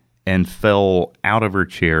side and fell out of her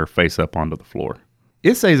chair face up onto the floor.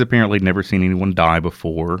 Issei's apparently never seen anyone die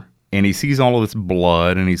before, and he sees all of this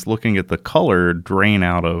blood, and he's looking at the color drain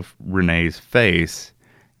out of Renee's face,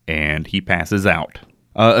 and he passes out.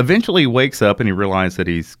 Eventually he wakes up and he realizes that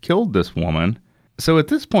he's killed this woman. So at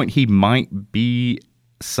this point he might be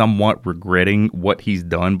somewhat regretting what he's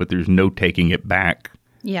done, but there's no taking it back.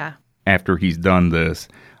 Yeah. After he's done this.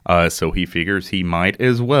 So he figures he might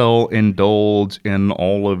as well indulge in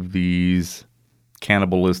all of these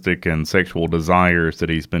cannibalistic and sexual desires that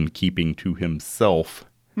he's been keeping to himself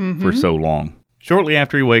for so long. Shortly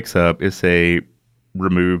after he wakes up, Issei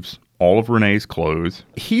removes all of Renee's clothes.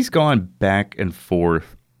 He's gone back and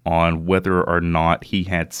forth on whether or not he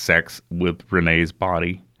had sex with Renee's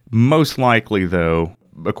body. Most likely, though,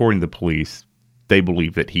 according to the police, they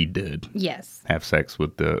believe that he did. Yes. Have sex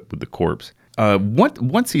with the corpse.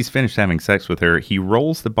 Once he's finished having sex with her, he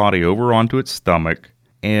rolls the body over onto its stomach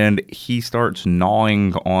and he starts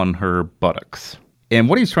gnawing on her buttocks. And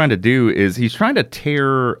what he's trying to do is he's trying to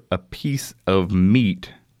tear a piece of meat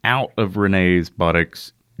out of Renee's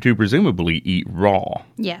buttocks to presumably eat raw.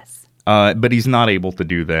 Yes. But he's not able to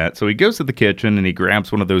do that. So he goes to the kitchen and he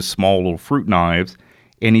grabs one of those small little fruit knives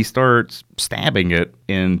and he starts stabbing it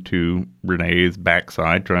into Renee's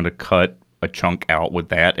backside, trying to cut a chunk out with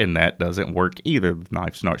that, and that doesn't work either. The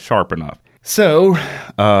knife's not sharp enough. So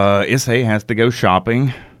Issei has to go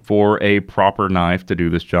shopping for a proper knife to do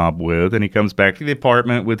this job with, and he comes back to the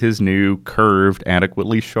apartment with his new curved,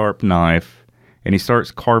 adequately sharp knife, and he starts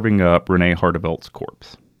carving up Renee Harteveldt's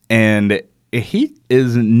corpse. And he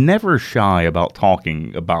is never shy about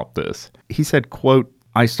talking about this. He said, quote,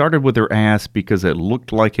 "I started with her ass because it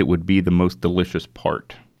looked like it would be the most delicious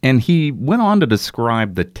part." And he went on to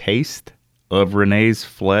describe the taste of Renee's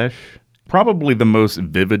flesh. Probably the most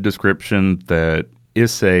vivid description that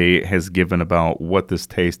Issei has given about what this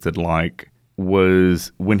tasted like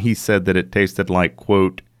was when he said that it tasted like,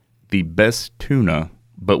 quote, "the best tuna,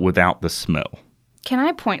 but without the smell." Can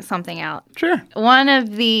I point something out? Sure. One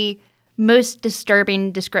of the most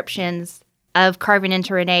disturbing descriptions of carving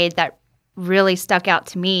into Renee that really stuck out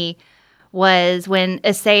to me was when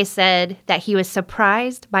Issei said that he was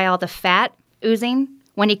surprised by all the fat oozing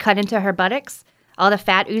when he cut into her buttocks, all the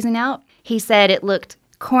fat oozing out. He said it looked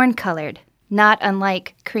corn-colored, not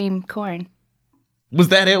unlike cream corn. Was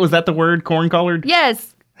that it? Was that the word, corn-colored?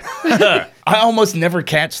 Yes. I almost never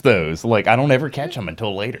catch those. Like, I don't ever catch them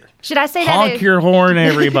until later. Should I say that? Honk your horn,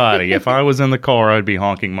 everybody. If I was in the car, I'd be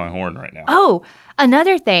honking my horn right now. Oh,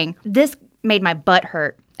 another thing. This made my butt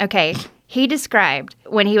hurt. Okay. He described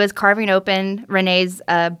when he was carving open Renee's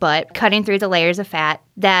butt, cutting through the layers of fat,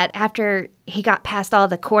 that after he got past all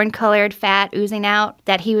the corn-colored fat oozing out,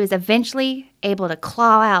 that he was eventually able to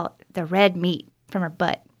claw out the red meat from her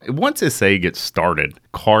butt. Once Issei gets started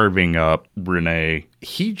carving up Renee,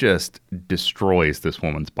 he just destroys this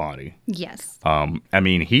woman's body. Yes. I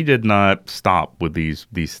mean, he did not stop with these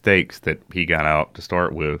steaks that he got out to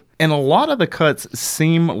start with. And a lot of the cuts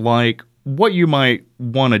seem like what you might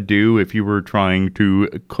want to do if you were trying to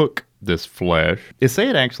cook this flesh. Issei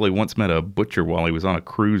had actually once met a butcher while he was on a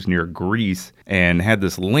cruise near Greece and had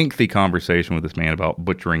this lengthy conversation with this man about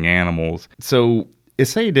butchering animals. So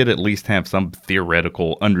Issei did at least have some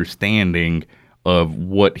theoretical understanding of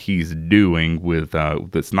what he's doing with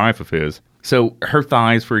this knife of his. So her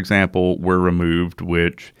thighs, for example, were removed,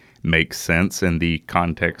 which makes sense in the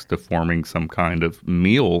context of forming some kind of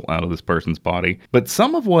meal out of this person's body. But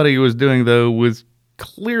some of what he was doing, though, was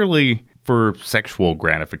clearly for sexual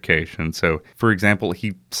gratification. So, for example,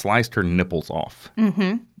 he sliced her nipples off.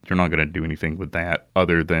 Mm-hmm. You're not going to do anything with that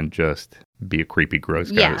other than just be a creepy,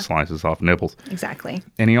 gross guy that slices off nipples. Exactly.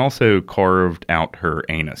 And he also carved out her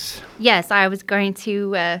anus. Yes, I was going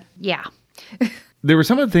to, There were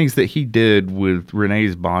some of the things that he did with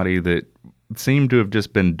Renee's body that seemed to have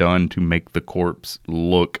just been done to make the corpse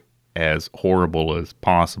look as horrible as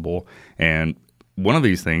possible. And one of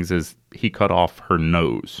these things is he cut off her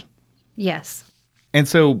nose. Yes. And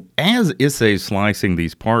so as Issei's slicing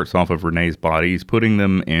these parts off of Renee's body, he's putting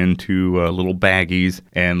them into little baggies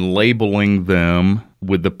and labeling them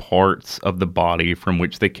with the parts of the body from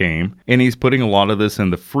which they came. And he's putting a lot of this in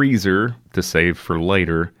the freezer to save for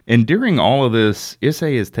later. And during all of this,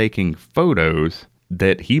 Issei is taking photos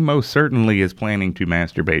that he most certainly is planning to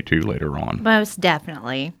masturbate to later on. Most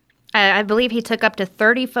definitely. I believe he took up to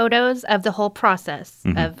 30 photos of the whole process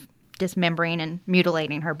of dismembering and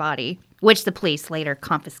mutilating her body, which the police later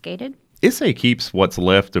confiscated. Issei keeps what's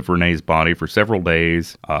left of Renee's body for several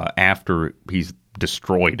days after he's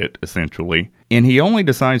destroyed it, essentially. And he only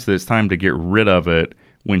decides that it's time to get rid of it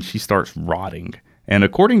when she starts rotting. And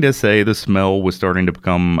according to Issei, the smell was starting to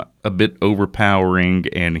become a bit overpowering,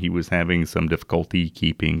 and he was having some difficulty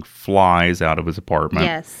keeping flies out of his apartment.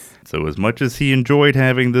 Yes. So as much as he enjoyed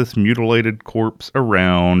having this mutilated corpse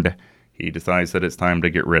around, he decides that it's time to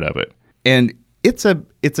get rid of it. And it's a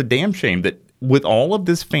damn shame that with all of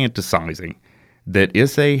this fantasizing that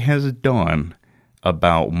Issei has done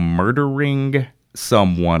about murdering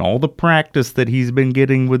someone, all the practice that he's been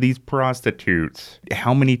getting with these prostitutes,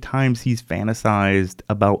 how many times he's fantasized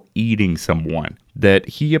about eating someone, that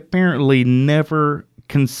he apparently never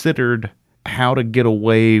considered how to get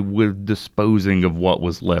away with disposing of what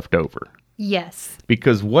was left over. Yes.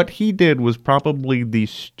 Because what he did was probably the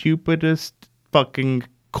stupidest fucking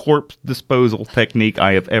corpse disposal technique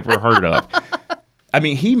I have ever heard of. I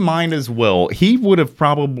mean, he might as well. He would have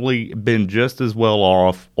probably been just as well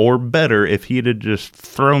off or better if he had just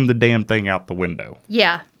thrown the damn thing out the window.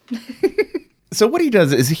 Yeah. So what he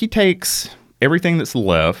does is he takes everything that's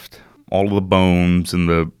left, all of the bones and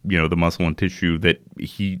the muscle and tissue that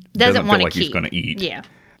he doesn't feel like he's going to eat. Yeah.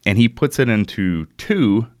 And he puts it into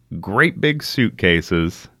 2 great big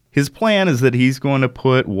suitcases. His plan is that he's going to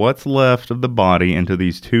put what's left of the body into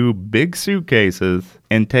these 2 big suitcases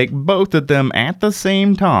and take both of them at the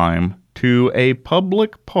same time to a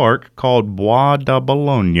public park called Bois de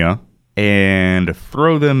Boulogne and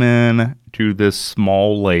throw them in to this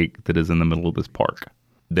small lake that is in the middle of this park,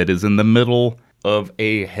 that is in the middle of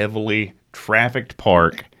a heavily trafficked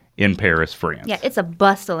park in Paris, France. Yeah, it's a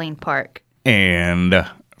bustling park. And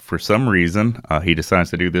for some reason, he decides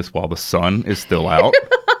to do this while the sun is still out.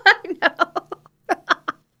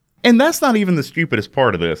 And that's not even the stupidest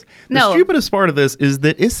part of this. The stupidest part of this is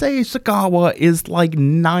that Issei Sagawa is like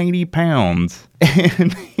 90 pounds.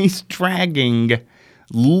 And he's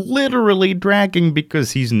literally dragging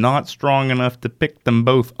because he's not strong enough to pick them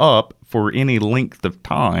both up for any length of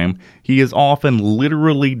time. He is often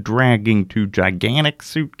literally dragging 2 gigantic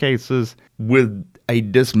suitcases with a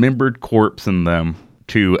dismembered corpse in them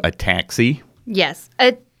to a taxi. Yes.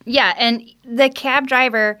 Yeah, and the cab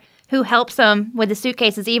driver who helps him with the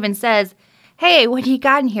suitcases even says, "Hey, what do you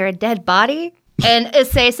got in here, a dead body?" And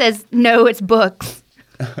Issei says, "No, it's books."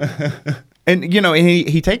 And,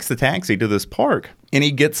 he takes the taxi to this park, and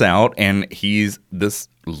he gets out, and he's this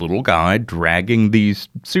little guy dragging these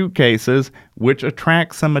suitcases, which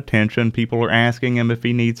attracts some attention. People are asking him if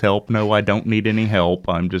he needs help. "No, I don't need any help.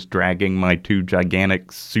 I'm just dragging my 2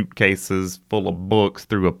 gigantic suitcases full of books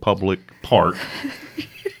through a public park."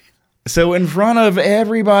 So in front of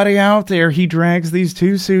everybody out there, he drags these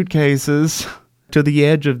 2 suitcases to the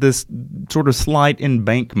edge of this sort of slight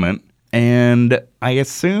embankment. And I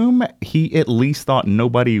assume he at least thought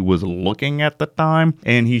nobody was looking at the time.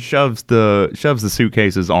 And he shoves the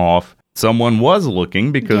suitcases off. Someone was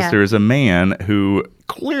looking because there's a man who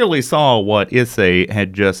clearly saw what Issei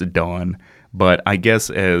had just done. But I guess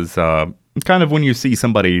as kind of when you see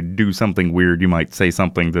somebody do something weird, you might say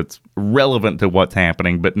something that's relevant to what's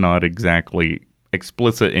happening, but not exactly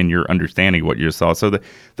explicit in your understanding of what you saw. So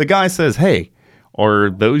the guy says, "Hey, are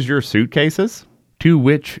those your suitcases?" To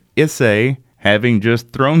which Issei, having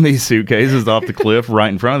just thrown these suitcases off the cliff right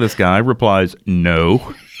in front of this guy, replies,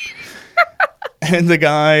 "No." And the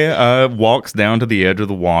guy walks down to the edge of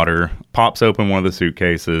the water, pops open one of the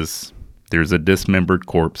suitcases. There's a dismembered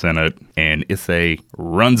corpse in it, and Issei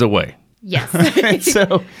runs away. Yes.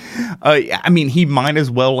 So, he might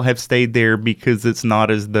as well have stayed there because it's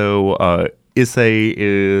not as though Issei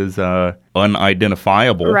is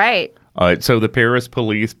unidentifiable. Right. So the Paris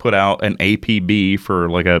police put out an APB for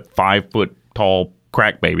like a 5-foot-tall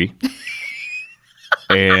crack baby.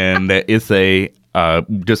 And Issei,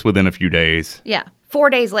 just within a few days. Yeah.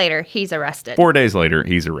 4 days later, he's arrested. 4 days later,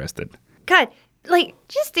 he's arrested. God,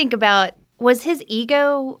 just think about, was his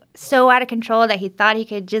ego so out of control that he thought he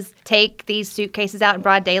could just take these suitcases out in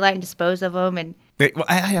broad daylight and dispose of them? And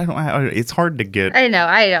it's hard to get. I know.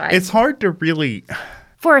 It's hard to really.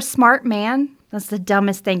 For a smart man, that's the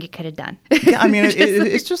dumbest thing he could have done. Yeah,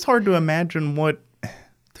 it's just hard to imagine what.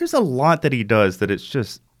 There's a lot that he does that it's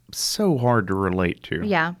just so hard to relate to.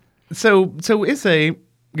 Yeah. So Issei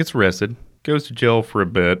gets arrested, goes to jail for a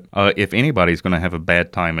bit. If anybody's going to have a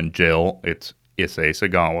bad time in jail, it's Issei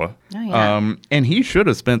Sagawa. Oh, yeah. And he should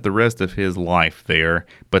have spent the rest of his life there,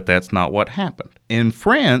 but that's not what happened. In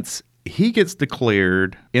France, he gets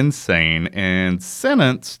declared insane and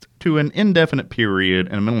sentenced to an indefinite period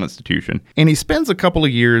in a mental institution. And he spends a couple of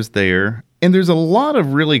years there. And there's a lot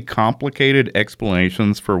of really complicated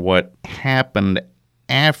explanations for what happened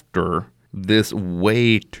after this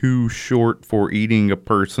way too short for eating a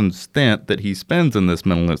person's stint that he spends in this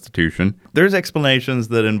mental institution. There's explanations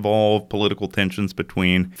that involve political tensions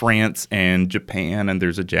between France and Japan, and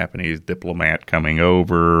there's a Japanese diplomat coming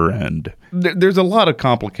over, and there's a lot of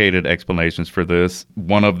complicated explanations for this.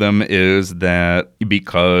 One of them is that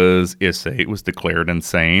because Issei was declared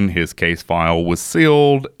insane, his case file was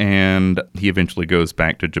sealed, and he eventually goes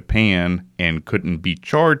back to Japan and couldn't be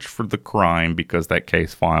charged for the crime because that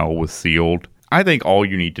case file was sealed. I think all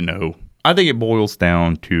you need to know, I think it boils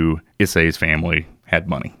down to Issei's family had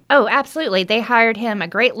money. Oh, absolutely. They hired him a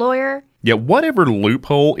great lawyer. Yeah, whatever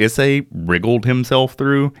loophole Issei wriggled himself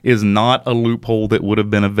through is not a loophole that would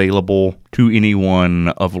have been available to anyone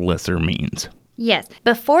of lesser means. Yes.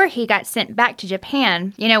 Before he got sent back to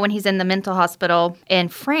Japan, when he's in the mental hospital in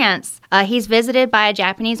France, he's visited by a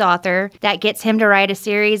Japanese author that gets him to write a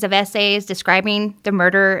series of essays describing the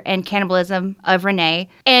murder and cannibalism of Renee.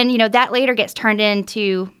 And, that later gets turned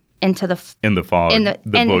into the Fog,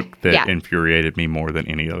 the book that infuriated me more than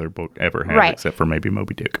any other book ever had, except for maybe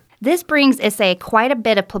Moby Dick. This brings Issei quite a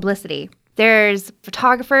bit of publicity. There's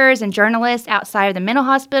photographers and journalists outside of the mental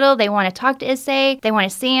hospital. They want to talk to Issei. They want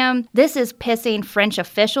to see him. This is pissing French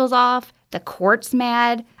officials off. The court's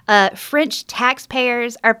mad. French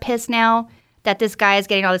taxpayers are pissed now that this guy is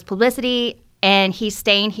getting all this publicity and he's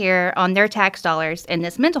staying here on their tax dollars in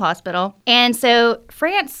this mental hospital. And so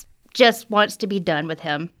France just wants to be done with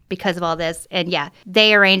him because of all this. And yeah,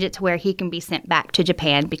 they arrange it to where he can be sent back to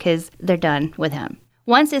Japan because they're done with him.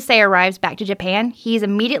 Once Issei arrives back to Japan, he's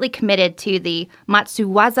immediately committed to the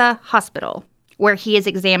Matsuwaza Hospital, where he is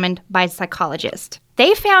examined by a psychologist.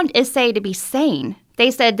 They found Issei to be sane. They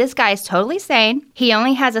said this guy is totally sane. He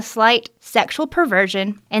only has a slight sexual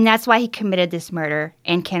perversion, and that's why he committed this murder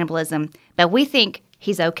and cannibalism. But we think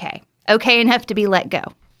he's okay. Okay enough to be let go.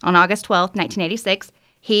 On August 12th, 1986,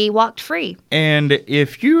 he walked free. And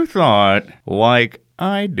if you thought, like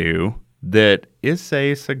I do, that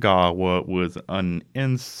Issei Sagawa was an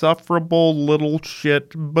insufferable little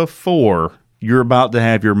shit before, you're about to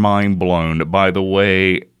have your mind blown by the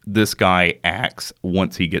way this guy acts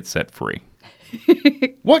once he gets set free.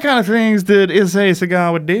 What kind of things did Issei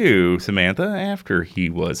Sagawa do, Samantha, after he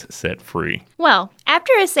was set free? Well,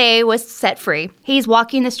 after Issei was set free, he's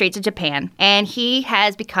walking the streets of Japan, and he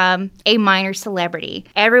has become a minor celebrity.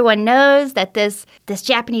 Everyone knows that this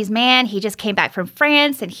Japanese man, he just came back from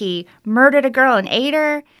France, and he murdered a girl and ate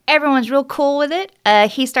her. Everyone's real cool with it.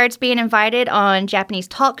 He starts being invited on Japanese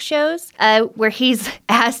talk shows where he's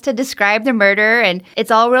asked to describe the murder, and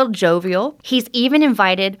it's all real jovial. He's even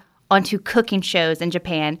invited onto cooking shows in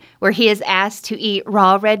Japan where he is asked to eat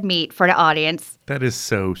raw red meat for the audience. That is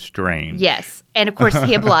so strange. Yes. And of course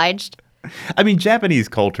he obliged. I mean, Japanese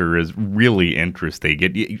culture is really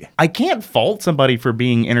interesting. I can't fault somebody for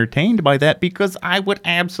being entertained by that because I would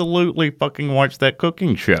absolutely fucking watch that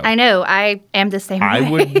cooking show. I know. I am the same way. I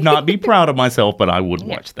would not be proud of myself, but I would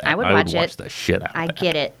watch that. I would watch the shit out of that. I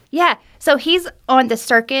get it. Yeah. So he's on the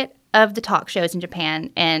circuit of the talk shows in Japan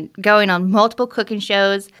and going on multiple cooking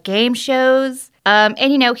shows, game shows. And,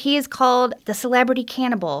 you know, he is called the celebrity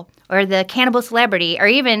cannibal or the cannibal celebrity, or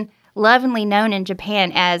even lovingly known in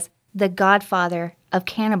Japan as the godfather of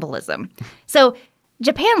cannibalism. So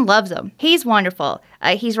Japan loves him. He's wonderful.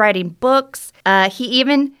 He's writing books. He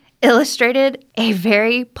even illustrated a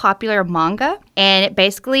very popular manga, and it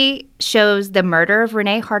basically shows the murder of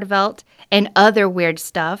Renee Hartevelt and other weird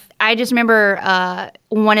stuff. I just remember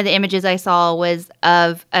one of the images I saw was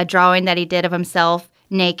of a drawing that he did of himself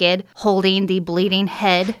naked, holding the bleeding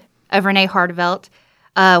head of Renee Hartevelt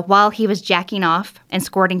while he was jacking off and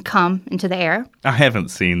squirting cum into the air. I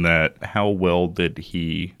haven't seen that. How well did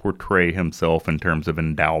he portray himself in terms of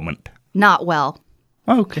endowment? Not well.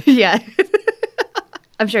 Okay. Yeah.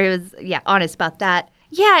 I'm sure he was, honest about that.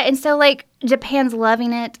 Yeah, and so, Japan's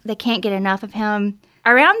loving it. They can't get enough of him.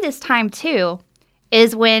 Around this time, too,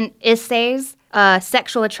 is when Issei's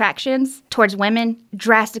sexual attractions towards women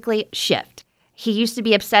drastically shift. He used to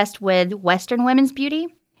be obsessed with Western women's beauty.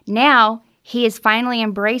 Now, he is finally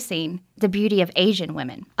embracing the beauty of Asian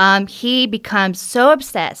women. He becomes so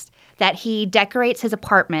obsessed that he decorates his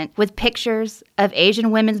apartment with pictures of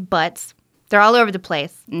Asian women's butts. They're all over the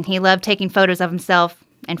place, and he loved taking photos of himself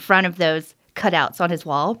in front of those cutouts on his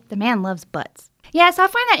wall. The man loves butts. Yeah, so I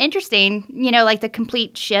find that interesting, the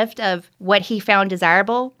complete shift of what he found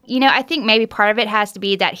desirable. I think maybe part of it has to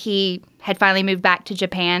be that he had finally moved back to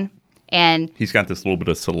Japan. And he's got this little bit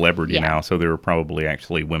of celebrity now, so there were probably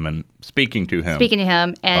actually women speaking to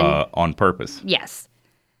him. And on purpose. Yes.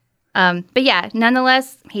 But yeah,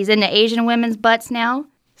 nonetheless, he's into Asian women's butts now.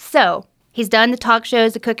 So he's done the talk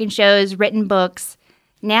shows, the cooking shows, written books.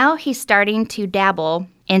 Now he's starting to dabble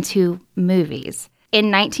into movies. In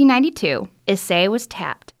 1992, Issei was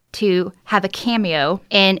tapped to have a cameo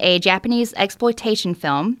in a Japanese exploitation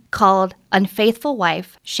film called Unfaithful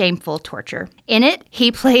Wife, Shameful Torture. In it,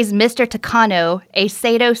 he plays Mr. Takano, a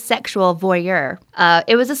sadosexual voyeur.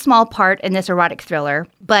 It was a small part in this erotic thriller,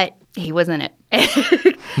 but he was in it.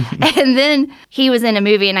 And then he was in a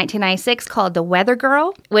movie in 1996 called The Weather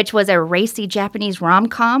Girl, which was a racy Japanese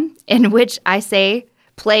rom-com in which Issei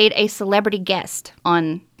played a celebrity guest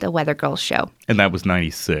on the Weather Girl show. And that was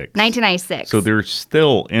 96. 1996. So they're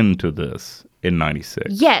still into this in 96.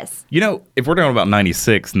 Yes. If we're talking about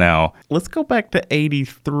 96 now, let's go back to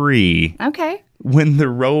 83. Okay. When the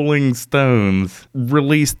Rolling Stones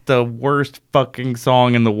released the worst fucking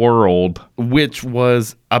song in the world, which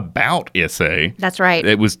was about Issei. That's right.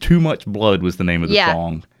 It was Too Much Blood was the name of the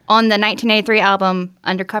song. On the 1983 album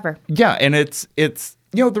Undercover. Yeah, and it's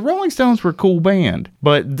the Rolling Stones were a cool band,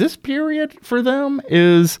 but this period for them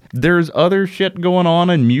is there's other shit going on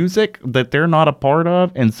in music that they're not a part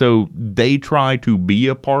of, and so they try to be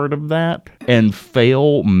a part of that and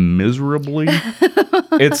fail miserably.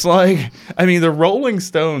 It's like, the Rolling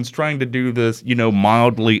Stones trying to do this,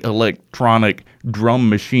 mildly electronic drum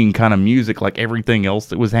machine kind of music like everything else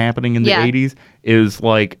that was happening in the 80s is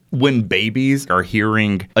like when babies are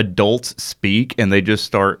hearing adults speak and they just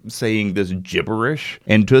start saying this gibberish.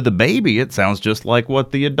 And to the baby, it sounds just like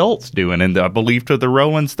what the adults doing. And I believe to the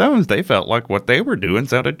Rolling Stones, they felt like what they were doing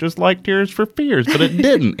sounded just like Tears for Fears, but it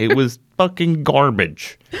didn't. It was fucking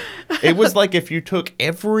garbage. It was like if you took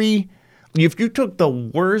the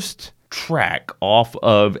worst track off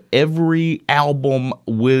of every album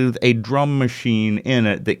with a drum machine in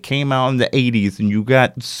it that came out in the 80s and you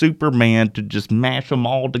got Superman to just mash them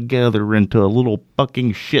all together into a little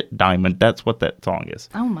fucking shit diamond. That's what that song is.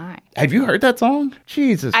 Oh my. Have you heard that song?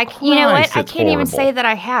 Jesus Christ, you know what? I can't horrible. even say that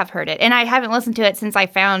I have heard it. And I haven't listened to it since I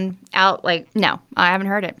found out, no, I haven't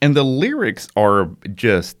heard it. And the lyrics are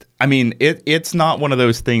just... it's not one of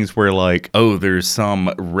those things where there's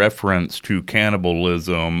some reference to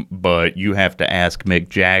cannibalism, but you have to ask Mick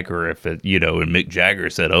Jagger if it, and Mick Jagger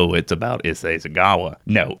said, it's about Issei Sagawa.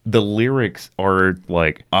 No, the lyrics are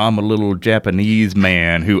like, I'm a little Japanese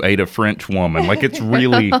man who ate a French woman. It's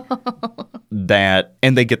really that,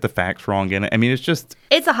 and they get the facts wrong in it. It's just...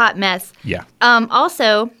 It's a hot mess. Yeah.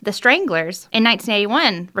 Also, the Stranglers in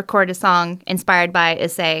 1981 recorded a song inspired by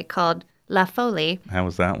Issei called La Folie. How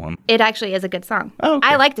was that one? It actually is a good song. Oh, okay.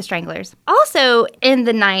 I like the Stranglers. Also, in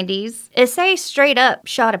the 90s, Issei straight up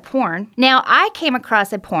shot a porn. Now, I came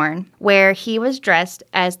across a porn where he was dressed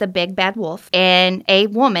as the big bad wolf, and a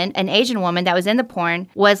woman, an Asian woman that was in the porn,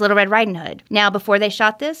 was Little Red Riding Hood. Now, before they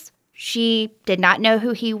shot this, she did not know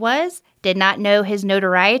who he was, did not know his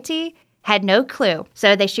notoriety, had no clue.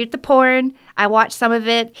 So they shoot the porn. I watched some of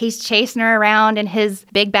it. He's chasing her around in his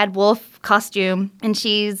big bad wolf costume, and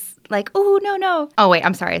she's like, oh, no. Oh, wait,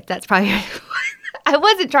 I'm sorry. That's probably... I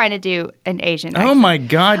wasn't trying to do an Asian accent. Oh, my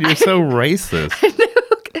God. You're so racist.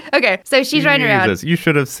 Okay, so she's running around. You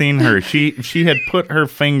should have seen her. She had put her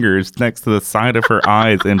fingers next to the side of her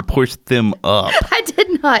eyes and pushed them up. I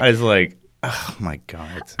did not. I was like, oh, my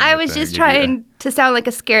God. I was just trying to sound like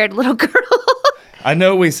a scared little girl. I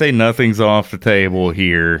know we say nothing's off the table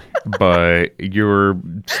here, but your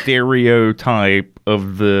stereotype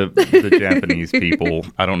of the Japanese people,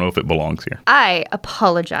 I don't know if it belongs here. I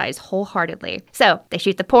apologize wholeheartedly. So they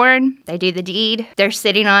shoot the porn, they do the deed. She's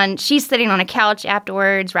sitting on a couch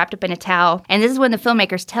afterwards, wrapped up in a towel. And this is when the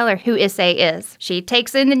filmmakers tell her who Issei is. She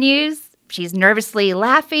takes in the news. She's nervously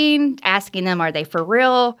laughing, asking them, are they for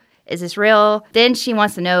real? Is this real? Then she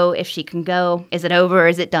wants to know if she can go. Is it over?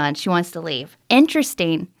 Is it done? She wants to leave.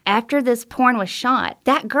 Interesting. After this porn was shot,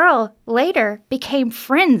 that girl later became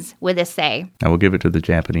friends with Issei. I will give it to the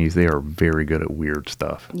Japanese. They are very good at weird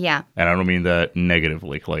stuff. Yeah. And I don't mean that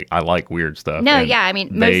negatively. I like weird stuff. No, yeah.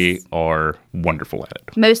 They are wonderful at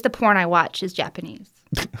it. Most of the porn I watch is Japanese.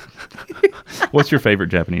 What's your favorite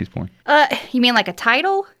Japanese porn? You mean like a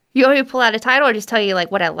title? You want me to pull out a title or just tell you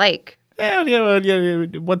what I like? Yeah.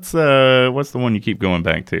 What's the one you keep going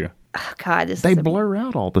back to? Oh, God, they blur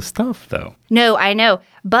out all the stuff, though. No, I know.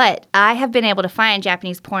 But I have been able to find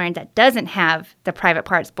Japanese porn that doesn't have the private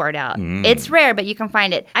parts blurred out. It's rare, but you can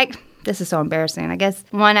find it. This is so embarrassing. I guess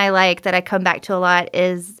one I like that I come back to a lot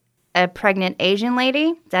is a pregnant Asian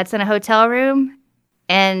lady that's in a hotel room.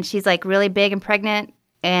 And she's really big and pregnant.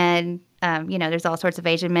 And, there's all sorts of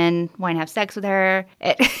Asian men wanting to have sex with her.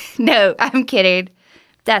 No, I'm kidding.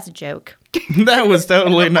 That's a joke. That was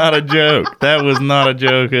totally not a joke. That was not a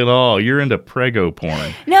joke at all. You're into prego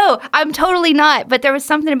porn. No, I'm totally not. But there was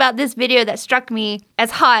something about this video that struck me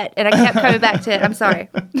as hot, and I kept coming back to it. I'm sorry.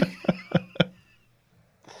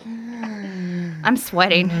 I'm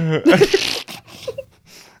sweating.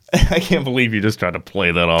 I can't believe you just tried to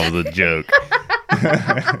play that off as a joke.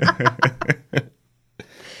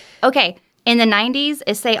 Okay. In the 90s,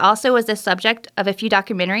 Issei also was the subject of a few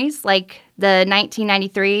documentaries, like the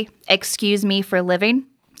 1993 Excuse Me for Living.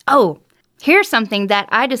 Oh, here's something that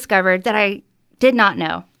I discovered that I did not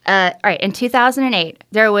know. All right, in 2008,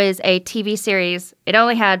 there was a TV series. It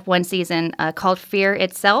only had one season called Fear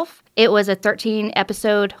Itself. It was a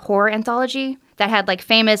 13-episode horror anthology that had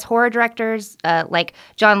famous horror directors like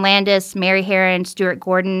John Landis, Mary Herron, Stuart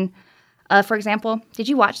Gordon, for example. Did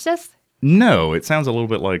you watch this? No, it sounds a little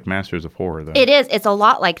bit like Masters of Horror, though. It is. It's a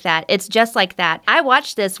lot like that. It's just like that. I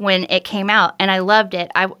watched this when it came out, and I loved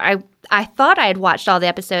it. I thought I had watched all the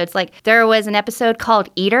episodes. There was an episode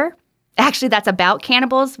called Eater. Actually, that's about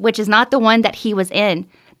cannibals, which is not the one that he was in.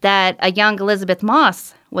 that a young Elizabeth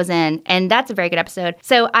Moss was in, and that's a very good episode.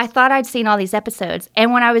 So I thought I'd seen all these episodes,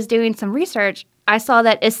 and when I was doing some research, I saw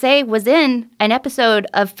that Issei was in an episode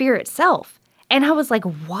of Fear Itself. And I was like,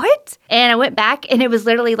 what? And I went back, and it was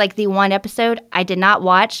literally like the one episode I did not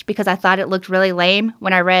watch because I thought it looked really lame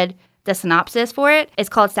when I read the synopsis for it. It's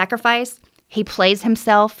called Sacrifice. He plays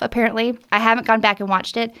himself, apparently. I haven't gone back and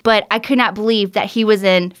watched it, but I could not believe that he was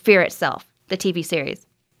in Fear Itself, the TV series.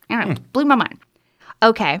 I don't know, blew my mind.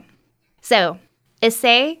 Okay, so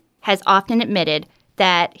Issei has often admitted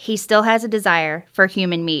that he still has a desire for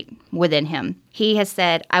human meat within him. He has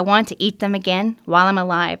said, I want to eat them again while I'm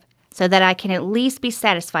alive, so that I can at least be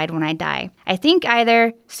satisfied when I die. I think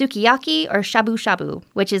either sukiyaki or shabu-shabu,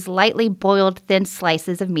 which is lightly boiled thin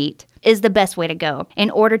slices of meat, is the best way to go in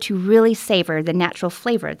order to really savor the natural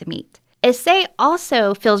flavor of the meat. Issei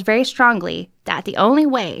also feels very strongly that the only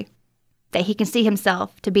way that he can see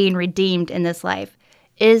himself to being redeemed in this life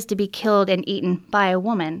is to be killed and eaten by a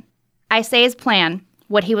woman. Issei's plan,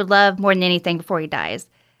 what he would love more than anything before he dies,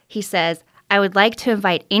 he says, I would like to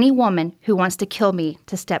invite any woman who wants to kill me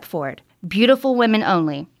to step forward. Beautiful women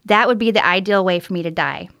only. That would be the ideal way for me to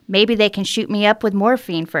die. Maybe they can shoot me up with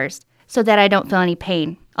morphine first, so that I don't feel any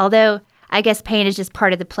pain. Although, I guess pain is just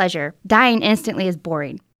part of the pleasure. Dying instantly is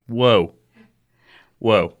boring. Whoa.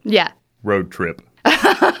 Yeah. Road trip.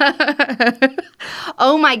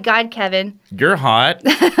 Oh my God, Kevin. You're hot.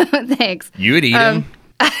 Thanks. You would eat him.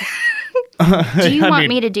 Do you want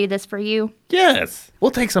me to do this for you? Yes.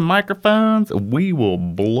 We'll take some microphones. We will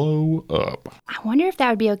blow up. I wonder if that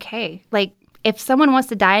would be okay. Like, if someone wants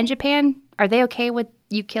to die in Japan, are they okay with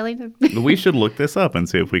you killing them? We should look this up and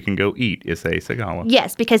see if we can go eat Issei Sagawa.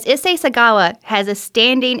 Yes, because Issei Sagawa has a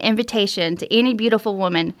standing invitation to any beautiful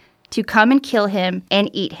woman to come and kill him and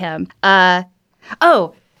eat him.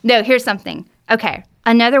 Oh, no, here's something. Okay.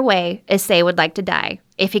 Another way Issei would like to die,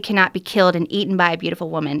 if he cannot be killed and eaten by a beautiful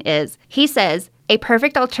woman, is, he says, a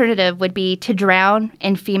perfect alternative would be to drown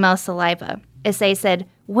in female saliva. Issei said,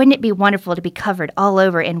 wouldn't it be wonderful to be covered all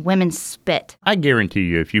over in women's spit? I guarantee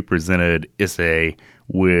you, if you presented Issei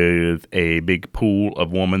with a big pool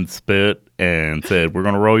of woman's spit and said, we're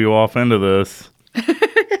going to roll you off into this,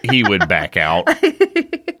 he would back out.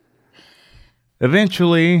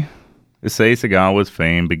 Eventually, Issei Sagawa's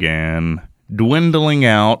fame began dwindling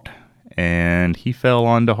out, and he fell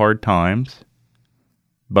onto hard times.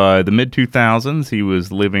 By the mid-2000s, he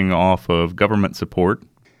was living off of government support.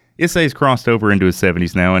 Issei's crossed over into his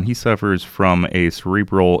 70s now, and he suffers from a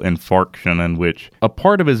cerebral infarction in which a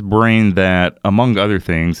part of his brain that, among other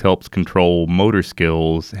things, helps control motor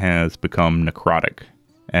skills has become necrotic.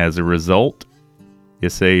 As a result,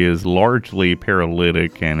 Issei is largely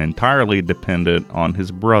paralytic and entirely dependent on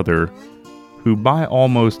his brother, who by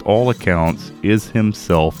almost all accounts is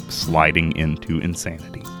himself sliding into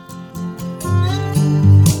insanity.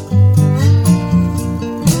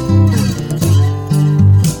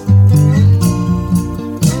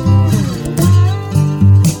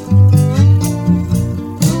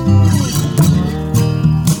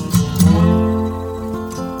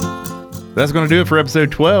 That's going to do it for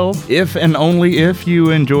episode 12. If and only if you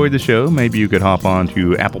enjoyed the show, maybe you could hop on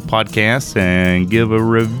to Apple Podcasts and give a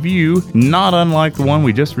review, not unlike the one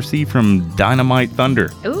we just received from Dynamite Thunder.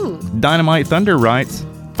 Ooh. Dynamite Thunder writes,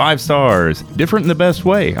 5 stars. Different in the best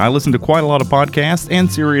way. I listen to quite a lot of podcasts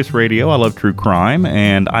and Sirius Radio. I love true crime,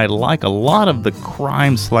 and I like a lot of the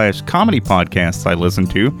crime/comedy podcasts I listen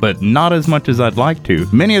to, but not as much as I'd like to.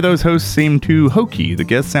 Many of those hosts seem too hokey. The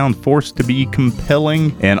guests sound forced to be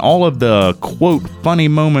compelling, and all of the, quote, funny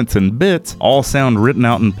moments and bits all sound written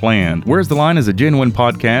out and planned. Where's the Line is a genuine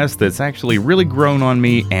podcast that's actually really grown on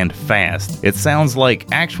me and fast. It sounds like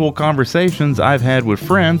actual conversations I've had with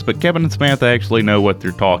friends, but Kevin and Samantha actually know what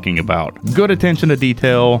they're talking about. Good attention to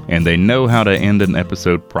detail, and they know how to end an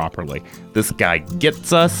episode properly. This guy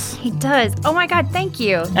gets us. He does. Oh my God, thank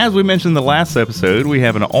you. As we mentioned in the last episode, we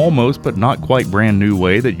have an almost but not quite brand new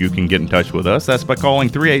way that you can get in touch with us. That's by calling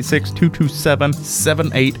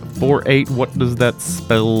 386-227-7848. What does that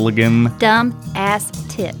spell again? Dumb ass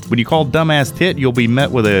tit. When you call Dumbass Tit, you'll be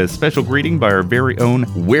met with a special greeting by our very own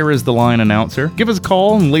Where is the Line announcer. Give us a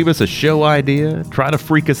call and leave us a show idea, try to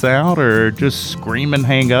freak us out, or just scream and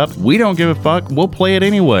hang up. We don't give a fuck. We'll play it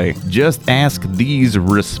anyway. Just ask these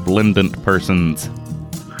resplendent persons.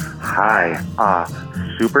 Hi.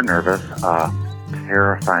 Super nervous.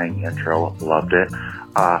 Terrifying intro. Loved it.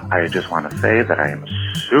 I just want to say that I am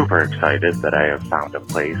super excited that I have found a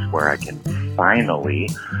place where I can finally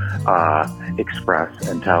express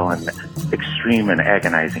and tell in extreme and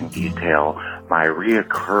agonizing detail my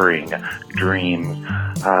reoccurring dreams,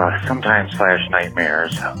 sometimes slash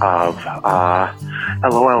nightmares of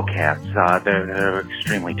LOL cats. They're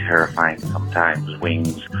extremely terrifying sometimes,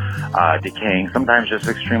 wings decaying, sometimes just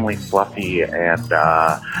extremely fluffy and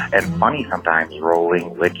funny sometimes,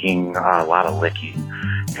 rolling, licking, a lot of licking,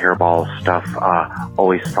 hairball stuff,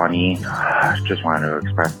 always funny. Just wanted to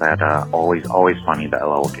express that, always funny, the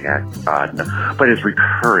LOL cat. But it's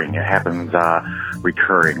recurring. It happens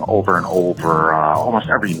recurring over and over almost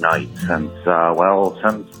every night since the LOL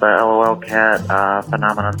cat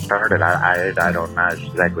phenomenon started. I'm not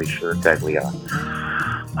exactly sure what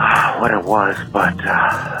it was, but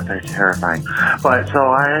they're terrifying. But so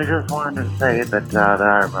I just wanted to say that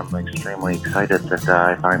I'm extremely excited that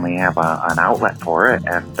I finally have an outlet for it,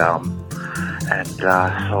 and so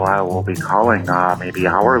I will be calling maybe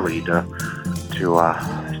hourly to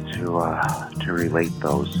relate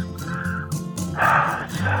those. I'm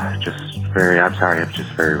sorry. It's just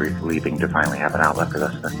very relieving to finally have an outlet for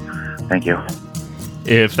this. Thank you.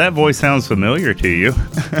 If that voice sounds familiar to you,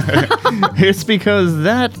 it's because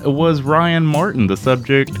that was Ryan Martin, the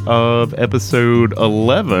subject of episode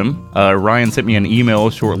 11. Ryan sent me an email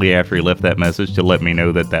shortly after he left that message to let me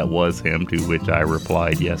know that was him, to which I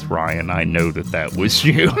replied, yes, Ryan, I know that was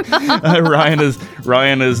you.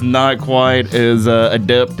 Ryan is not quite as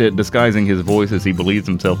adept at disguising his voice as he believes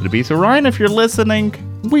himself to be. So Ryan, if you're listening,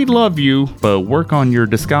 we love you, but work on your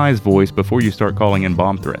disguised voice before you start calling in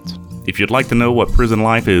bomb threats. If you'd like to know what prison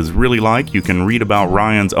life is really like, you can read about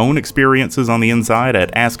Ryan's own experiences on the inside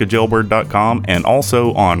at askajailbird.com and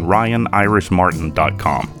also on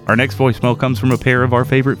ryanirishmartin.com. Our next voicemail comes from a pair of our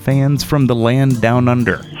favorite fans from the land down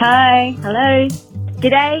under. Hi, hello.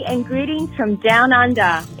 G'day and greetings from down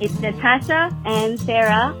under. It's Natasha and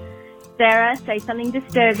Sarah. Sarah, say something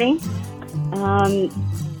disturbing. I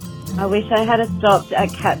wish I had stopped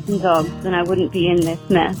at cats and dogs, then I wouldn't be in this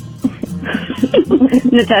mess.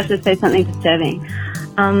 Natasha, say something disturbing.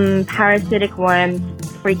 Parasitic worms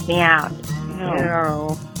freak me out.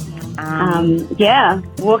 Yeah,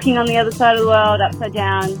 walking on the other side of the world, upside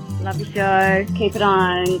down. Love your show. Keep it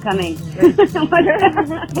on coming. What's your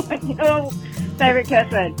favorite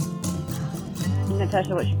curse word?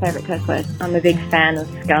 Natasha, what's your favorite curse word? I'm a big fan of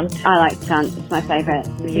skunt. I like skunt. It's my favorite.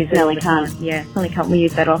 We use smelly cunt. Yeah, smelly cunt. We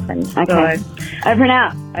use that often. Okay. So, over and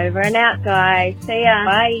out. over and out, guys. See ya.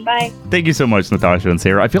 Bye. Bye. Thank you so much, Natasha and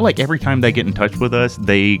Sarah. I feel like every time they get in touch with us,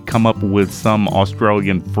 they come up with some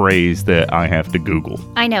Australian phrase that I have to Google.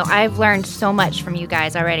 I know. I've learned so much from you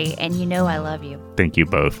guys already, and you know I love you. Thank you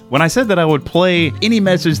both. When I said that I would play any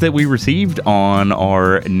message that we received on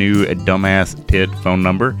our new Dumbass Pit phone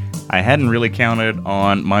number, I hadn't really counted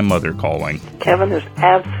on my mother calling. Kevin, there's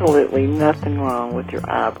absolutely nothing wrong with your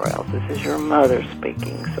eyebrows. This is your mother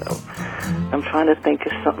speaking, so I'm trying to think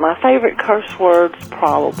of something. My favorite curse word's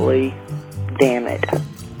probably damn it,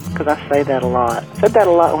 because I say that a lot. I said that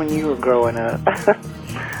a lot when you were growing up.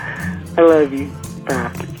 I love you.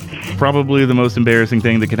 Bye. Probably the most embarrassing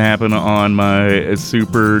thing that could happen on my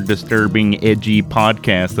super disturbing, edgy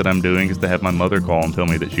podcast that I'm doing is to have my mother call and tell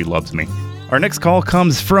me that she loves me. Our next call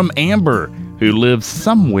comes from Amber, who lives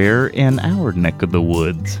somewhere in our neck of the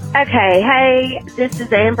woods. Okay, hey, this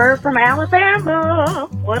is Amber from Alabama.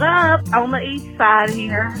 What up? On the east side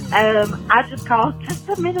here. I just called just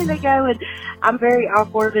a minute ago, and I'm very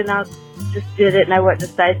awkward, and I just didn't know what to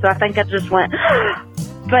say, so I think I just went...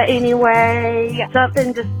 But anyway,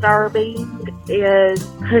 something disturbing is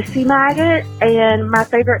pussy maggot, and my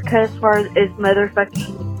favorite cuss word is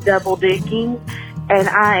motherfucking double dicking, and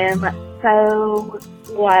I am so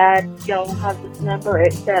glad y'all have this number,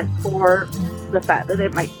 except for the fact that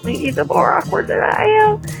it makes me even more awkward than I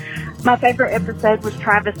am. My favorite episode was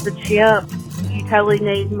Travis the Chimp. You totally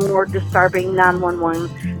need more disturbing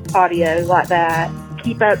 911 audio like that.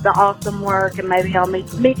 Keep up the awesome work, and maybe I'll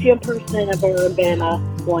meet you in person in Alabama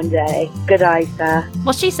one day. Good day, sir.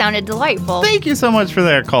 Well, she sounded delightful. Thank you so much for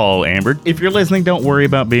that call, Amber. If you're listening, don't worry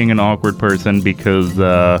about being an awkward person because,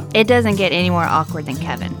 it doesn't get any more awkward than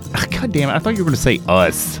Kevin. God damn it, I thought you were going to say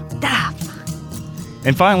us. Stop.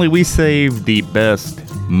 And finally, we saved the best,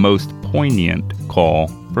 most poignant call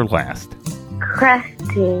for last.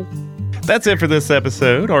 Crusty. That's it for this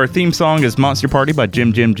episode. Our theme song is Monster Party by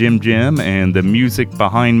Jim, and the music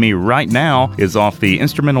behind me right now is off the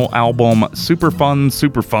instrumental album Super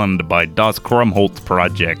Fund by Das Krumholtz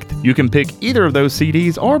Project. You can pick either of those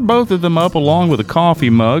CDs or both of them up along with a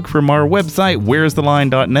coffee mug from our website,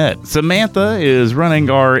 where'stheline.net. Samantha is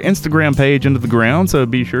running our Instagram page into the ground, so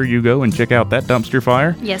be sure you go and check out that dumpster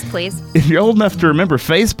fire. Yes, please. If you're old enough to remember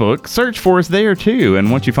Facebook, search for us there too,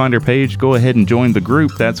 and once you find our page, go ahead and join the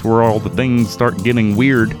group. That's where all the things start getting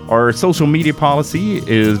weird. Our social media policy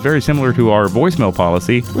is very similar to our voicemail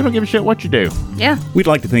policy. We don't give a shit what you do. Yeah. We'd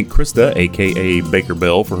like to thank Krista, aka Baker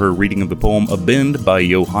Bell, for her reading of the poem A Bend by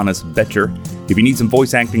Johannes Becher. If you need some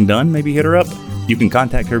voice acting done, maybe hit her up. You can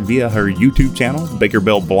contact her via her YouTube channel, Baker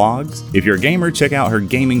Bell Blogs. If you're a gamer, check out her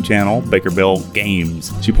gaming channel, Baker Bell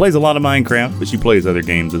Games. She plays a lot of Minecraft, but she plays other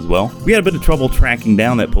games as well. We had a bit of trouble tracking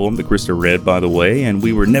down that poem that Krista read, by the way, and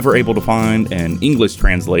we were never able to find an English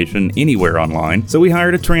translation anywhere online. So we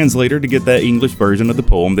hired a translator to get that English version of the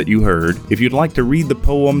poem that you heard. If you'd like to read the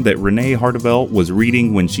poem that Renee Hartevelt was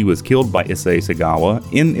reading when she was killed by Issei Sagawa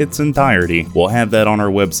in its entirety, we'll have that on our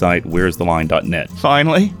website, where'stheline.net.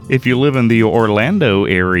 Finally, if you live in the Orlando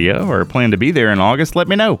area or plan to be there in August, let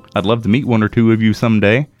me know. I'd love to meet one or two of you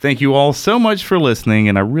someday. Thank you all so much for listening,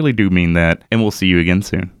 and I really do mean that, and we'll see you again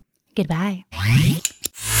soon. Goodbye.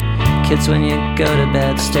 Kids, when you go to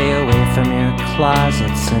bed, stay away from your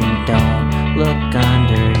closets and don't look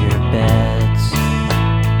under